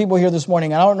 200 people here this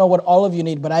morning. I don't know what all of you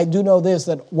need, but I do know this,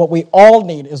 that what we all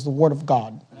need is the Word of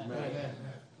God. Amen.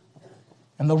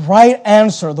 And the right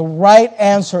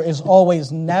answer is always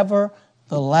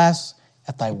nevertheless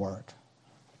at thy word.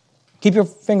 Keep your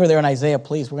finger there in Isaiah,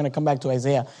 please. We're going to come back to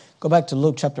Isaiah. Go back to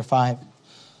Luke chapter 5.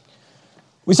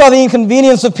 We saw the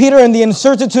inconvenience of Peter and the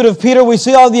incertitude of Peter. We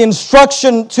see all the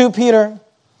instruction to Peter.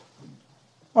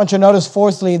 I want you to notice,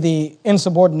 fourthly, the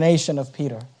insubordination of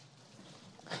Peter.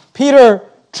 Peter,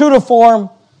 true to form,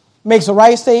 makes the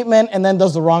right statement and then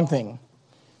does the wrong thing.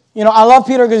 I love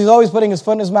Peter because he's always putting his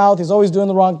foot in his mouth. He's always doing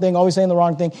the wrong thing, always saying the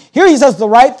wrong thing. Here he says the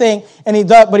right thing,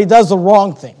 but he does the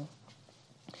wrong thing.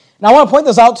 Now, I want to point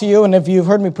this out to you, and if you've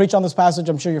heard me preach on this passage,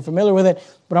 I'm sure you're familiar with it,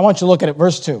 but I want you to look at it.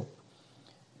 Verse 2.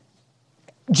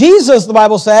 Jesus, the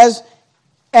Bible says,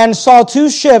 and saw two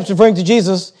ships, referring to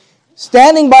Jesus,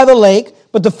 standing by the lake,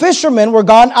 but the fishermen were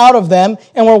gone out of them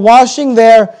and were washing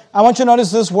their, I want you to notice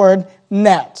this word,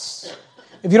 nets.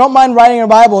 If you don't mind writing your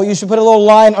Bible, you should put a little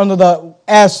line under the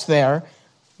S there.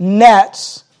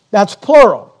 Nets, that's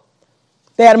plural.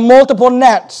 They had multiple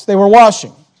nets they were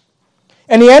washing.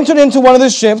 And he entered into one of the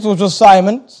ships, which was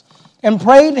Simon's, and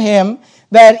prayed him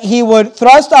that he would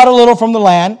thrust out a little from the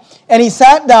land. And he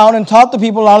sat down and taught the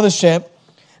people out of the ship.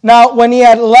 Now, when he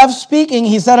had left speaking,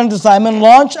 he said unto Simon,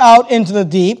 launch out into the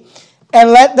deep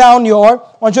and let down your,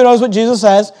 I want you to notice what Jesus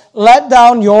says, let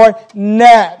down your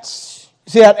nets.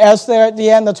 See that S there at the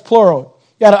end? That's plural.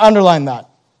 You got to underline that.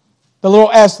 The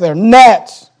little S there,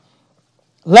 nets.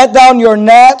 Let down your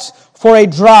nets for a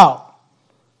drought.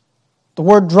 The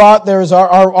word drought there is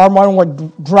our modern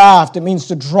word draft. It means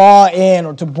to draw in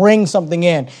or to bring something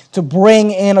in, to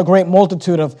bring in a great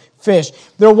multitude of fish.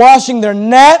 They're washing their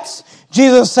nets.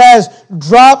 Jesus says,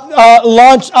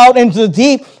 launch out into the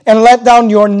deep and let down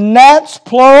your nets,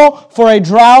 plural, for a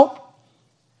drought.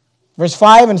 Verse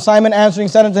 5, and Simon answering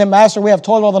said unto him, Master, we have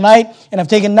toiled all the night and have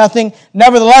taken nothing.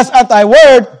 Nevertheless, at thy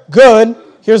word, good.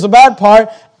 Here's the bad part.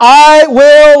 I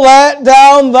will let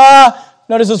down the,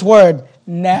 notice this word,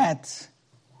 net.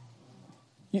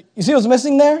 You see what's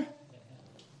missing there?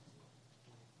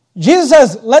 Jesus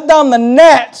says, let down the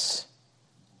nets.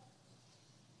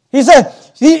 He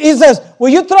says, will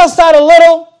you thrust out a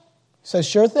little? He says,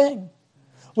 sure thing.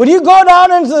 Will you go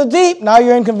down into the deep? Now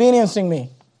you're inconveniencing me.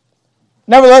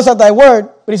 Nevertheless, at thy word.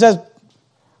 But he says,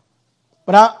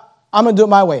 but I'm going to do it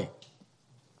my way.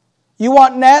 You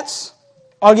want nets?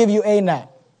 I'll give you a net.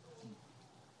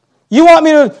 You want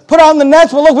me to put on the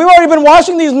nets? Well, look, we've already been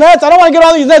washing these nets. I don't want to get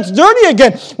all these nets dirty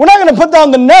again. We're not going to put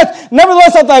down the nets.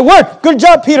 Nevertheless, at thy word. Good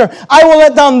job, Peter. I will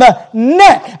let down the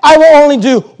net. I will only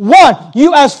do one.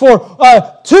 You asked for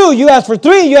two. You asked for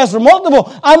three. You asked for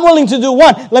multiple. I'm willing to do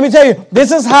one. Let me tell you,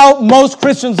 this is how most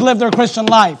Christians live their Christian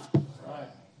life.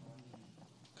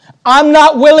 I'm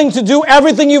not willing to do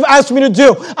everything you've asked me to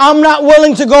do. I'm not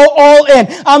willing to go all in.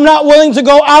 I'm not willing to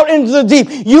go out into the deep.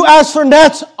 You ask for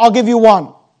nets, I'll give you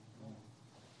one.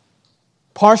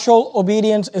 Partial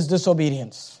obedience is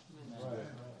disobedience.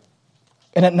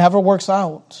 And it never works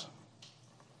out.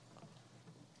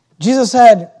 Jesus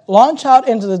said, launch out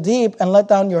into the deep and let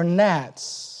down your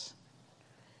nets.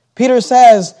 Peter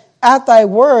says, at thy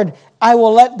word, I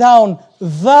will let down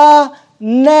the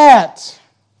net.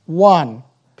 One.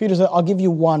 Peter said, I'll give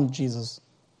you one, Jesus.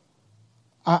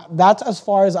 That's as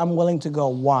far as I'm willing to go,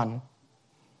 one.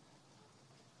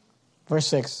 Verse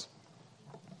 6.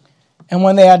 And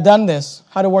when they had done this,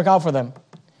 how did it work out for them?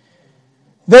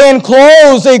 They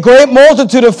enclosed a great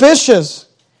multitude of fishes.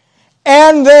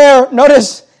 And their,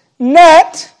 notice,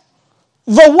 net,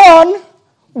 the one,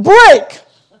 break.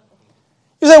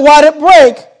 You say, why did it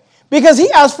break? Because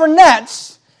he asked for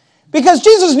nets. Because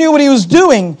Jesus knew what he was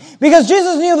doing. Because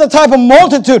Jesus knew the type of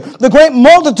multitude, the great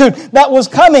multitude that was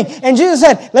coming. And Jesus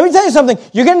said, let me tell you something.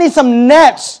 You're going to need some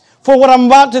nets for what I'm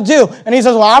about to do. And he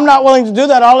says, well, I'm not willing to do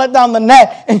that. I'll let down the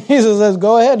net. And Jesus says,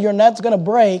 go ahead. Your net's going to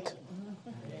break.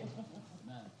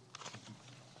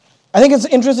 I think it's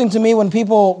interesting to me when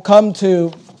people come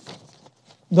to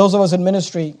those of us in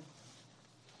ministry.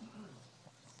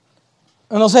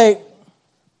 And they'll say,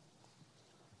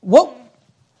 what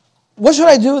should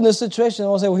I do in this situation?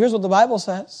 And we'll say, well, here's what the Bible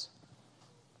says.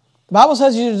 The Bible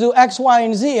says you to do X, Y,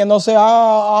 and Z. And they'll say,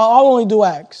 I'll only do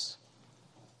X.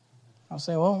 I'll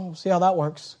say, well, we'll see how that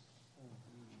works.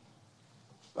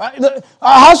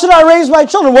 How should I raise my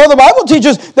children? Well, the Bible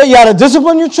teaches that you ought to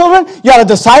discipline your children. You ought to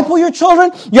disciple your children.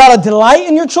 You ought to delight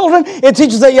in your children. It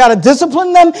teaches that you ought to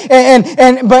discipline them.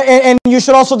 And you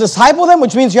should also disciple them,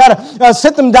 which means you ought to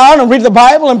sit them down and read the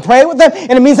Bible and pray with them.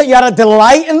 And it means that you ought to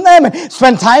delight in them and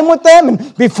spend time with them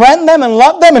and befriend them and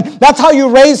love them. And that's how you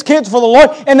raise kids for the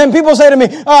Lord. And then people say to me,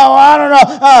 oh, I don't know.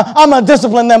 I'm going to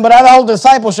discipline them, but that whole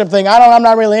discipleship thing, I'm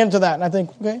not really into that. And I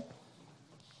think, okay,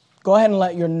 go ahead and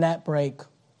let your net break.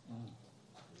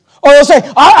 Or they'll say,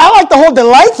 I like the whole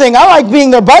delight thing. I like being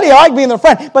their buddy. I like being their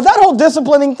friend. But that whole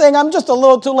disciplining thing, I'm just a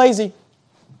little too lazy.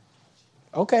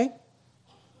 Okay.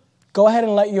 Go ahead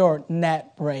and let your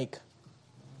net break.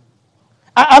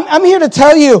 I'm here to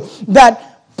tell you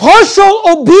that partial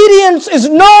obedience is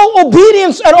no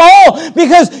obedience at all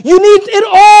because you need it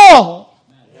all.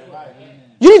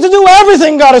 You need to do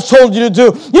everything God has told you to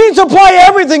do. You need to apply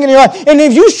everything in your life. And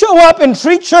if you show up and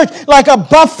treat church like a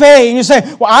buffet, and you say,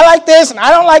 well, I like this, and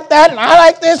I don't like that, and I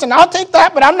like this, and I'll take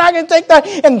that, but I'm not going to take that,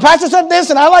 and the pastor said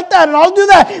this, and I like that, and I'll do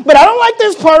that, but I don't like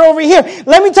this part over here.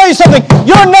 Let me tell you something.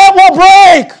 Your net will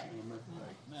break.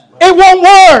 It won't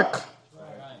work.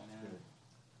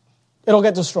 It'll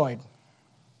get destroyed.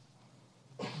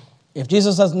 If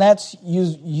Jesus says nets,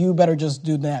 you better just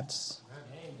do nets.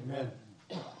 Amen.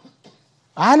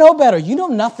 I know better. You know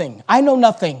nothing. I know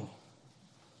nothing.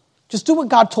 Just do what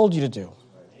God told you to do.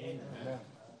 Amen.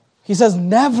 He says,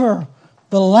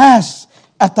 nevertheless,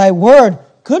 at thy word,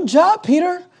 good job,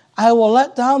 Peter. I will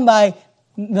let down the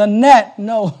net.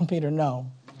 No, Peter, no.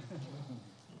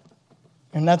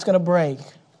 Your net's going to break.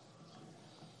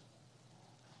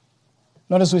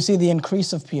 Notice we see the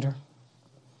increase of Peter.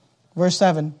 Verse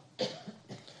 7.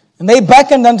 And they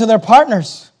beckoned unto their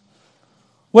partners,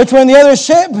 which were in the other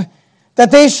ship, that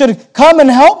they should come and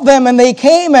help them. And they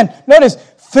came and, notice,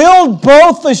 filled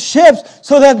both the ships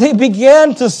so that they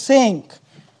began to sink.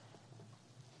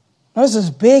 Notice this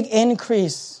big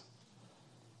increase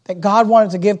that God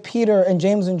wanted to give Peter and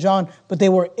James and John, but they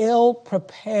were ill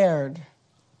prepared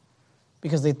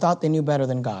because they thought they knew better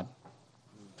than God.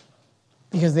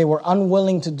 Because they were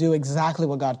unwilling to do exactly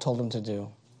what God told them to do.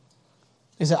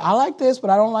 They said, I like this, but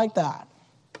I don't like that.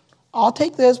 I'll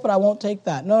take this, but I won't take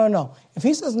that. No. If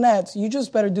he says nets, you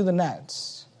just better do the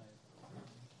nets.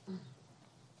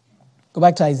 Go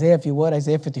back to Isaiah, if you would,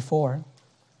 Isaiah 54.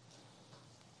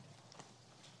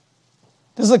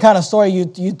 This is the kind of story you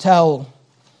tell.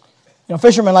 You know,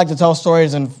 fishermen like to tell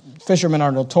stories, and fishermen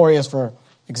are notorious for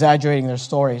exaggerating their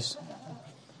stories.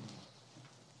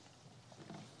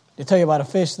 They tell you about a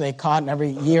fish they caught, and every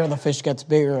year the fish gets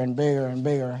bigger and bigger and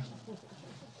bigger.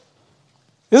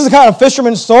 This is the kind of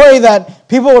fisherman story that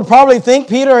people would probably think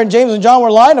Peter and James and John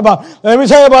were lying about. Let me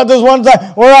tell you about this one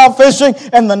time. We're out fishing,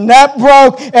 and the net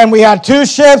broke, and we had 2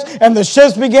 ships, and the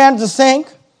ships began to sink.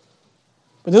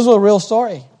 But this was a real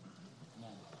story.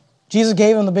 Jesus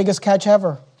gave them the biggest catch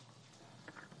ever.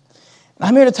 And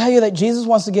I'm here to tell you that Jesus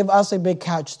wants to give us a big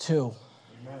catch too.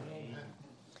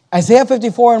 Isaiah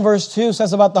 54 and verse 2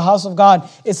 says about the house of God,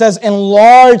 it says,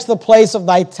 enlarge the place of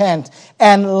thy tent,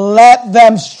 and let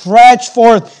them stretch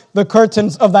forth the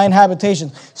curtains of thine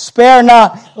habitations. Spare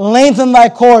not, lengthen thy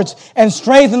cords, and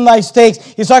strengthen thy stakes.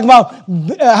 He's talking about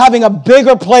having a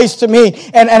bigger place to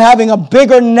meet, and having a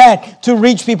bigger net to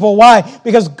reach people. Why?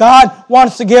 Because God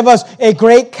wants to give us a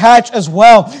great catch as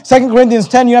well. 2 Corinthians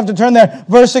 10, you have to turn there.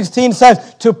 Verse 16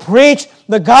 says, to preach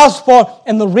the gospel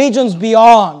in the regions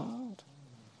beyond.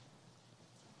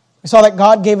 We saw that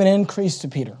God gave an increase to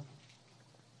Peter.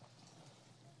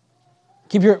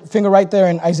 Keep your finger right there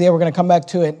in Isaiah. We're going to come back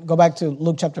to it. Go back to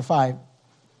Luke chapter 5.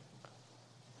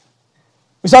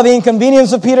 We saw the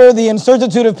inconvenience of Peter, the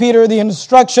incertitude of Peter, the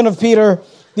instruction of Peter,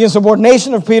 the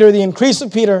insubordination of Peter, the increase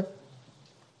of Peter.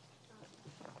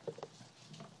 I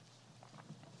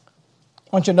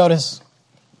want you to notice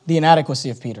the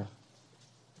inadequacy of Peter.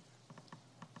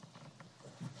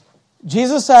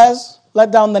 Jesus says, let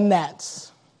down the nets.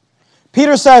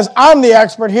 Peter says, I'm the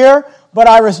expert here, but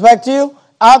I respect you.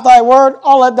 At thy word,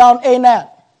 I'll let down a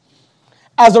net.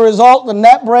 As a result, the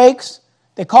net breaks.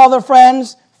 They call their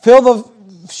friends, fill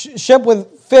the ship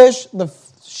with fish. The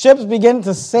ships begin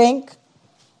to sink.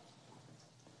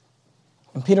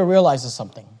 And Peter realizes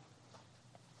something,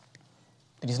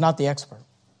 that he's not the expert.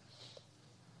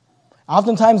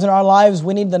 Oftentimes in our lives,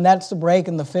 we need the nets to break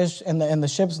and the fish and the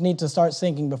ships need to start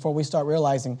sinking before we start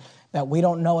realizing that we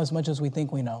don't know as much as we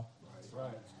think we know.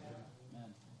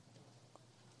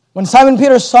 When Simon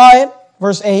Peter saw it,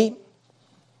 verse 8,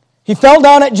 he fell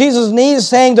down at Jesus' knees,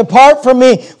 saying, depart from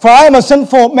me, for I am a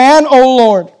sinful man, O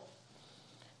Lord.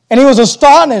 And he was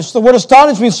astonished. The word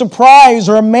astonished means surprised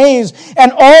or amazed.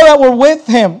 And all that were with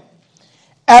him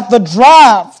at the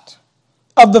draught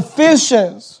of the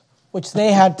fishes which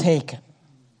they had taken.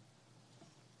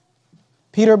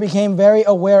 Peter became very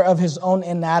aware of his own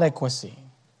inadequacy.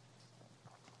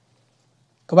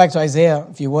 Go back to Isaiah,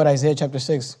 if you would, Isaiah chapter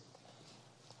 6.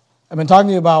 I've been talking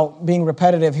to you about being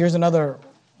repetitive. Here's another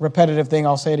repetitive thing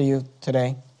I'll say to you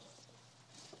today.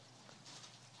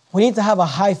 We need to have a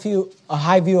high view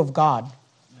of God.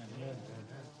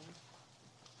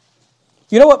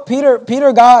 You know what Peter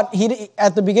got?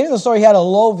 At the beginning of the story, he had a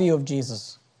low view of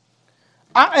Jesus.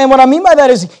 And what I mean by that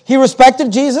is he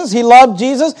respected Jesus, he loved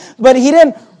Jesus, but he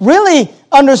didn't really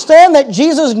understand that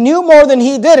Jesus knew more than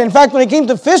he did. In fact, when it came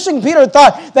to fishing, Peter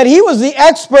thought that he was the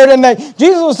expert and that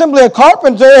Jesus was simply a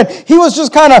carpenter and he was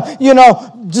just kind of,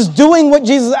 just doing what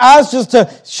Jesus asked just to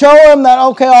show him that,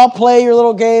 okay, I'll play your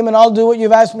little game and I'll do what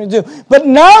you've asked me to do. But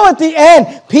now at the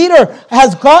end, Peter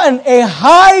has gotten a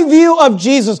high view of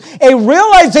Jesus, a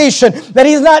realization that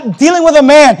he's not dealing with a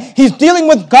man, he's dealing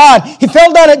with God. He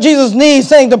fell down at Jesus' knees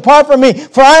saying, depart from me,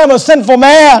 for I am a sinful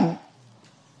man.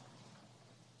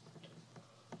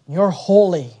 You're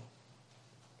holy. You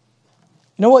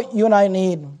know what you and I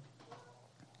need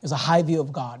is a high view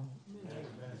of God.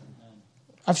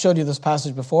 I've showed you this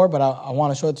passage before, but I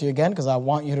want to show it to you again because I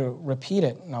want you to repeat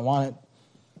it and I want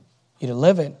you to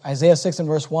live it. Isaiah 6 and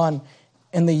verse 1.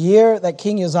 In the year that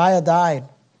King Uzziah died.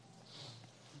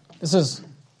 This is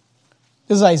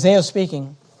Isaiah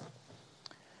speaking.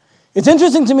 It's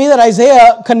interesting to me that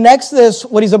Isaiah connects this,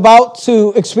 what he's about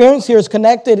to experience here is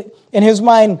connected in his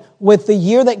mind with the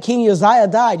year that King Uzziah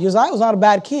died. Uzziah was not a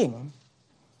bad king.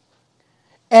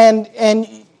 And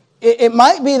it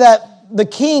might be that the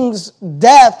king's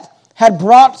death had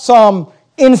brought some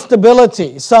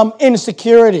instability, some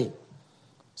insecurity,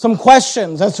 some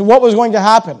questions as to what was going to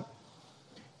happen.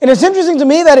 And it's interesting to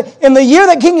me that in the year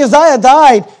that King Uzziah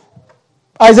died,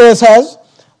 Isaiah says,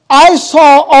 I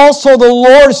saw also the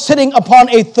Lord sitting upon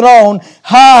a throne,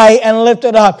 high and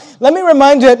lifted up. Let me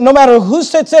remind you that no matter who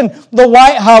sits in the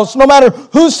White House, no matter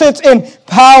who sits in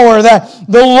power, that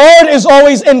the Lord is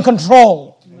always in control.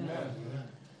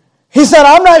 He said,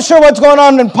 I'm not sure what's going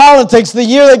on in politics. The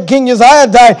year that King Uzziah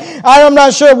died, I'm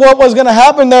not sure what was going to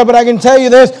happen there, but I can tell you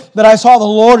this, that I saw the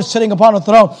Lord sitting upon a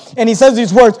throne. And he says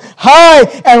these words, high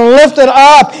and lifted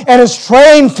up, and his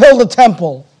train filled the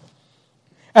temple.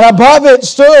 And above it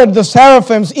stood the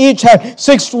seraphims. Each had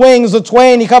 6 wings. With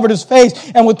twain he covered his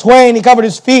face, and with twain he covered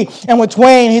his feet, and with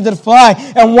twain he did fly.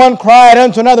 And one cried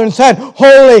unto another and said,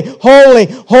 Holy, holy,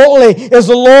 holy is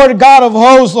the Lord God of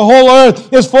hosts. The whole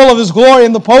earth is full of his glory.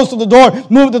 And the post of the door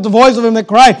moved at the voice of him that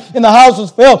cried, and the house was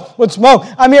filled with smoke.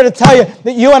 I'm here to tell you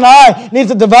that you and I need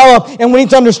to develop, and we need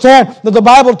to understand that the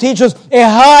Bible teaches a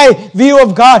high view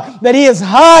of God, that he is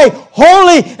high,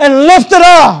 holy, and lifted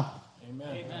up.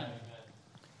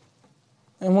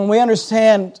 And when we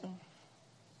understand,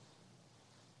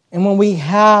 and when we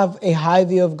have a high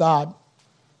view of God,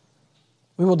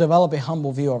 we will develop a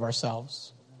humble view of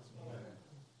ourselves.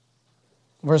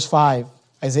 Verse 5,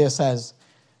 Isaiah says,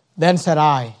 Then said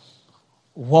I,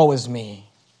 Woe is me,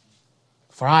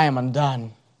 for I am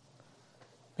undone.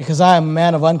 Because I am a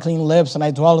man of unclean lips, and I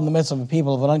dwell in the midst of a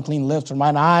people of unclean lips, for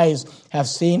mine eyes have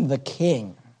seen the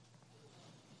King.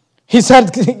 He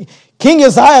said, King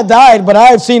Uzziah died, but I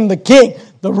have seen the King,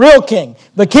 the real King,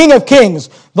 the King of kings,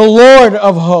 the Lord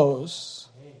of hosts.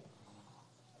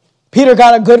 Peter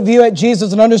got a good view at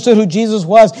Jesus and understood who Jesus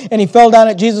was, and he fell down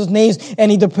at Jesus' knees,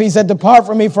 and he said, Depart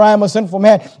from me, for I am a sinful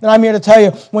man. And I'm here to tell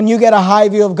you, when you get a high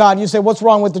view of God, you say, what's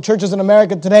wrong with the churches in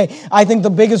America today? I think the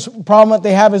biggest problem that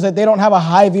they have is that they don't have a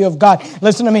high view of God.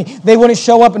 Listen to me, they wouldn't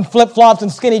show up in flip-flops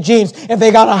and skinny jeans if they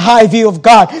got a high view of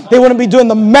God. They wouldn't be doing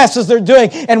the messes they're doing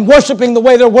and worshiping the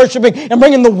way they're worshiping and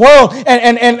bringing the world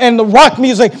and the rock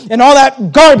music and all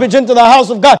that garbage into the house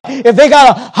of God. If they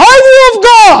got a high view of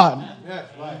God,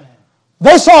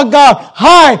 they saw God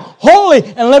high, holy,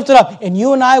 and lifted up. And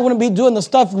you and I wouldn't be doing the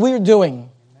stuff we're doing.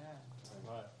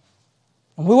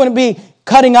 And we wouldn't be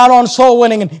cutting out on soul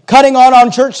winning and cutting out on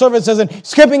church services and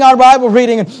skipping our Bible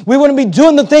reading. And we wouldn't be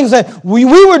doing the things that we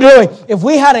were doing if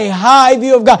we had a high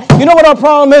view of God. You know what our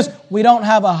problem is? We don't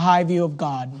have a high view of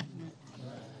God.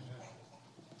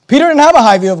 Peter didn't have a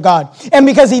high view of God. And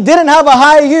because he didn't have a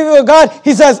high view of God,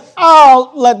 he says,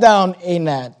 I'll let down a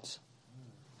net.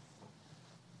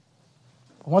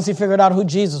 Once he figured out who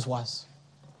Jesus was,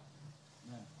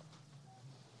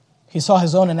 he saw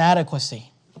his own inadequacy.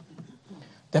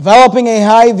 Developing a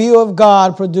high view of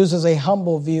God produces a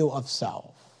humble view of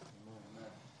self.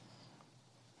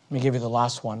 Let me give you the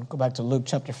last one. Go back to Luke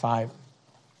chapter 5.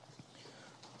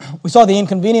 We saw the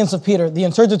inconvenience of Peter, the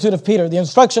incertitude of Peter, the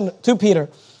instruction to Peter,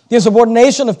 the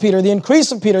insubordination of Peter, the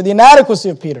increase of Peter, the inadequacy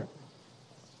of Peter.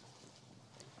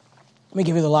 Let me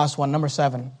give you the last one, number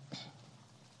 7.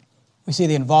 We see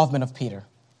the involvement of Peter.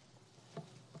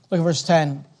 Look at verse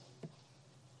 10.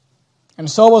 And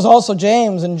so was also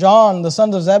James and John, the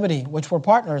sons of Zebedee, which were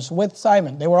partners with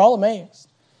Simon. They were all amazed.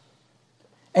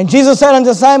 And Jesus said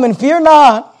unto Simon, Fear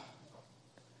not,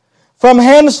 from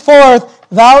henceforth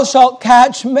thou shalt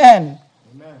catch men.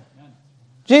 Amen.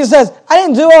 Jesus says, I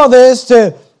didn't do all this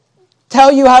to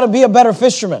tell you how to be a better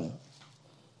fisherman.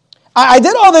 I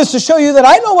did all this to show you that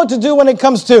I know what to do when it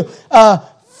comes to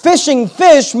fishing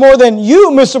fish more than you,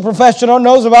 Mr. Professional,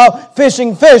 knows about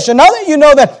fishing fish. And now that you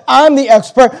know that I'm the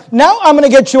expert, now I'm going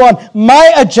to get you on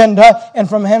my agenda, and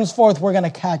from henceforth we're going to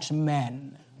catch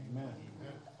men. Amen.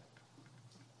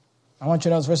 I want you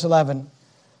to notice verse 11.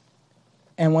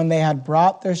 And when they had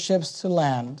brought their ships to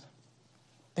land,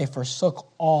 they forsook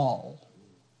all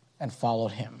and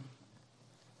followed him.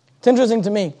 It's interesting to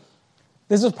me.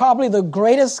 This is probably the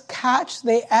greatest catch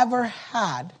they ever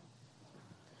had.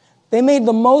 They made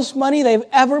the most money they've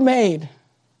ever made.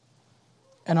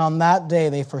 And on that day,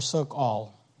 they forsook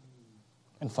all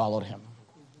and followed him.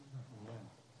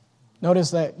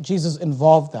 Notice that Jesus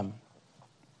involved them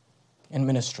in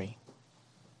ministry.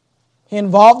 He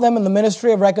involved them in the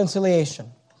ministry of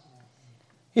reconciliation.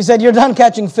 He said, you're done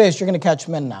catching fish. You're going to catch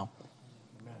men now.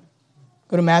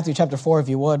 Go to Matthew chapter 4, if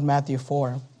you would. Matthew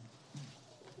 4.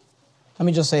 Let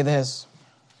me just say this.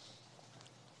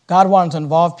 God wanted to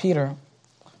involve Peter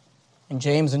and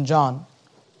James and John.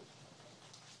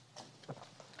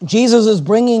 Jesus is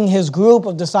bringing his group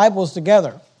of disciples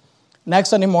together. Next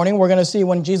Sunday morning, we're going to see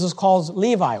when Jesus calls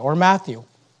Levi or Matthew,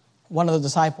 one of the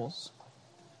disciples.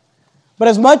 But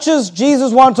as much as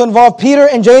Jesus wants to involve Peter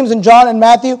and James and John and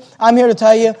Matthew, I'm here to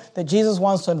tell you that Jesus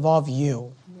wants to involve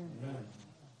you.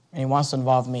 And He wants to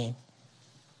involve me.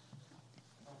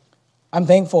 I'm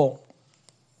thankful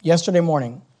yesterday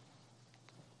morning,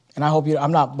 and I hope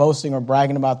I'm not boasting or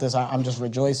bragging about this, I'm just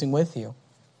rejoicing with you.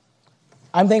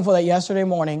 I'm thankful that yesterday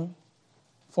morning,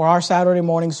 for our Saturday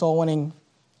morning soul winning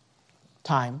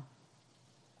time,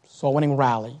 soul winning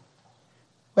rally,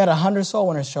 we had 100 soul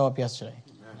winners show up yesterday.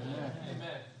 Amen.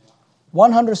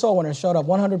 100 soul winners showed up.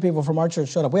 100 people from our church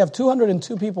showed up. We have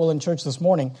 202 people in church this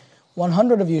morning.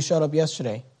 100 of you showed up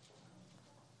yesterday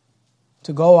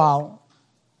to go out,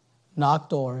 knock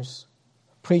doors,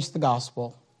 preach the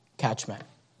gospel, catch men.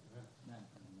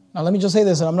 Now let me just say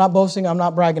this, and I'm not boasting, I'm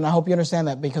not bragging. I hope you understand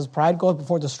that, because pride goes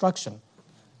before destruction.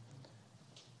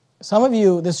 Some of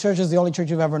you, this church is the only church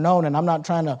you've ever known, and I'm not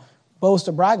trying to boast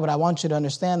or brag, but I want you to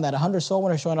understand that 100 soul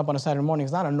winners showing up on a Saturday morning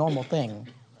is not a normal thing.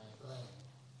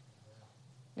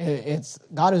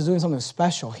 God is doing something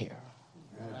special here.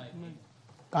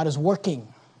 God is working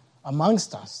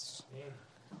amongst us.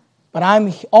 But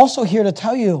I'm also here to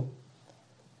tell you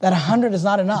that 100 is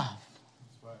not enough.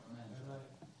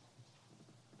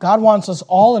 God wants us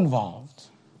all involved.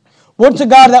 Would to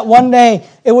God that one day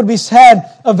it would be said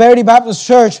of Verity Baptist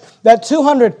Church that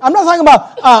 200, I'm not talking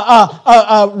about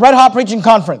a red hot preaching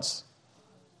conference.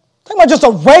 I'm talking about just a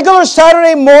regular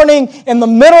Saturday morning in the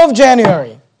middle of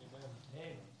January.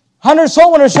 100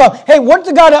 soul winners show up. Hey, would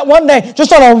to God that one day,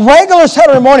 just on a regular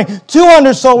Saturday morning,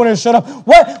 200 soul winners showed up.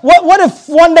 What if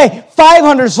one day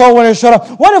 500 soul winners showed up?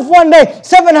 What if one day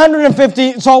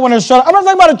 750 soul winners showed up? I'm not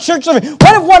talking about a church service.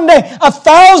 What if one day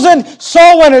 1,000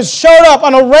 soul winners showed up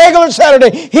on a regular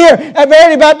Saturday here at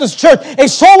Verity Baptist Church? A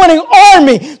soul winning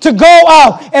army to go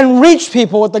out and reach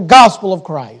people with the gospel of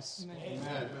Christ.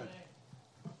 Amen.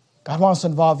 God wants to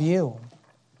involve you.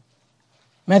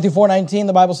 Matthew 4:19,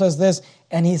 the Bible says this,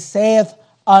 and He saith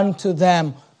unto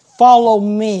them, follow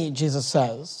me, Jesus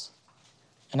says,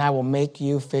 and I will make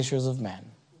you fishers of men.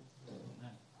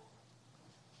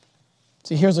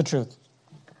 See, here's the truth.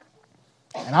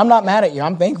 And I'm not mad at you.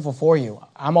 I'm thankful for you.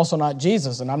 I'm also not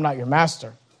Jesus, and I'm not your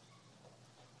master.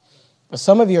 But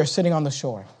some of you are sitting on the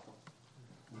shore.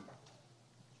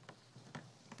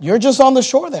 You're just on the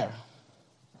shore there,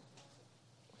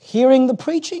 hearing the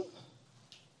preaching,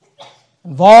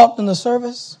 involved in the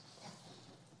service.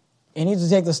 You need to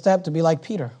take the step to be like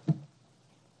Peter,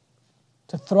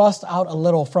 to thrust out a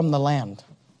little from the land,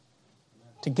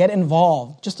 to get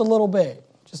involved just a little bit.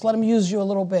 Just let Him use you a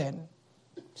little bit.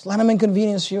 Just let Him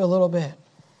inconvenience you a little bit.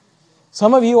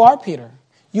 Some of you are Peter.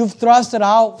 You've thrusted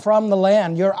out from the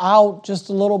land. You're out just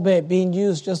a little bit, being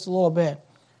used just a little bit.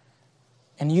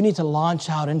 And you need to launch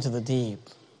out into the deep.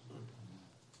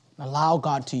 Allow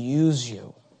God to use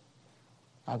you.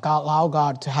 Allow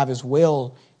God to have His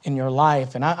will in your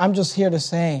life. And I'm just here to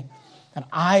say that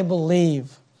I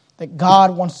believe that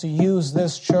God wants to use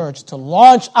this church to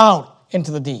launch out into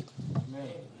the deep. Amen.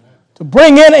 To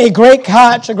bring in a great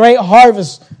catch, a great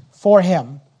harvest for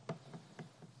Him.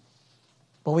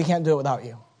 But we can't do it without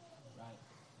you.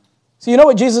 So you know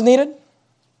what Jesus needed?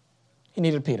 He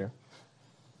needed Peter.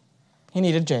 He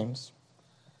needed James.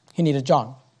 He needed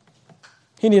John.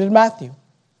 He needed Matthew.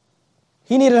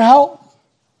 He needed help.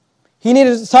 He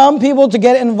needed some people to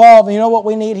get involved. And you know what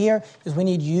we need here? Is we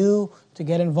need you to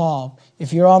get involved.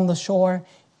 If you're on the shore,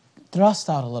 thrust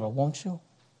out a little, won't you?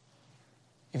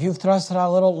 If you've thrusted out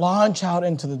a little, launch out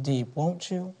into the deep,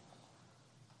 won't you?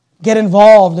 Get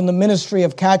involved in the ministry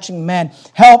of catching men.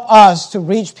 Help us to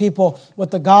reach people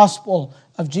with the gospel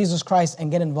of Jesus Christ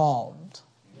and get involved.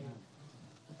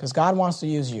 Because God wants to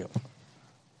use you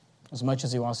as much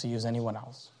as He wants to use anyone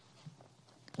else.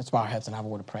 Let's bow our heads and have a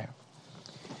word of prayer.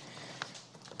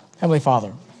 Heavenly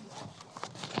Father,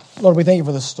 Lord, we thank You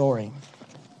for this story.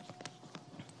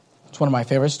 It's one of my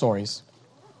favorite stories.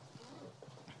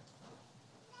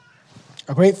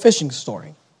 A great fishing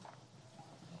story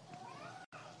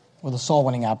with a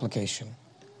soul-winning application.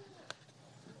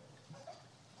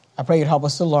 I pray You'd help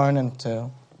us to learn and to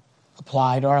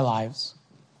apply to our lives.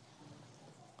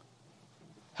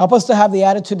 Help us to have the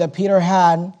attitude that Peter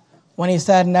had when he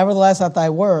said, nevertheless, at Thy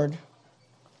word,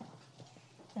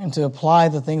 and to apply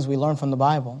the things we learn from the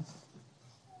Bible.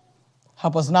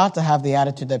 Help us not to have the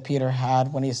attitude that Peter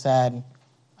had when he said,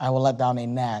 I will let down a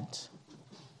net,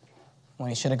 when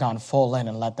he should have gone full in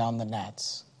and let down the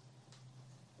nets.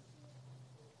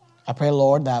 I pray,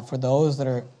 Lord, that for those that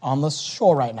are on the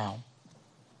shore right now,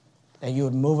 that You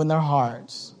would move in their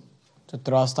hearts to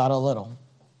thrust out a little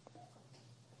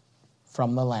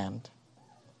from the land.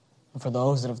 And for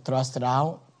those that have thrusted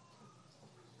out,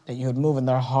 that you would move in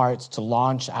their hearts to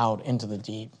launch out into the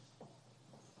deep.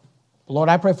 Lord,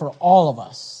 I pray for all of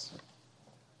us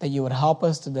that you would help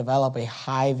us to develop a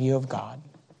high view of God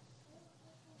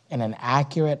and an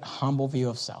accurate, humble view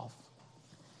of self.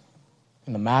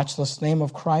 In the matchless name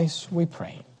of Christ, we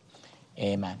pray.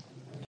 Amen.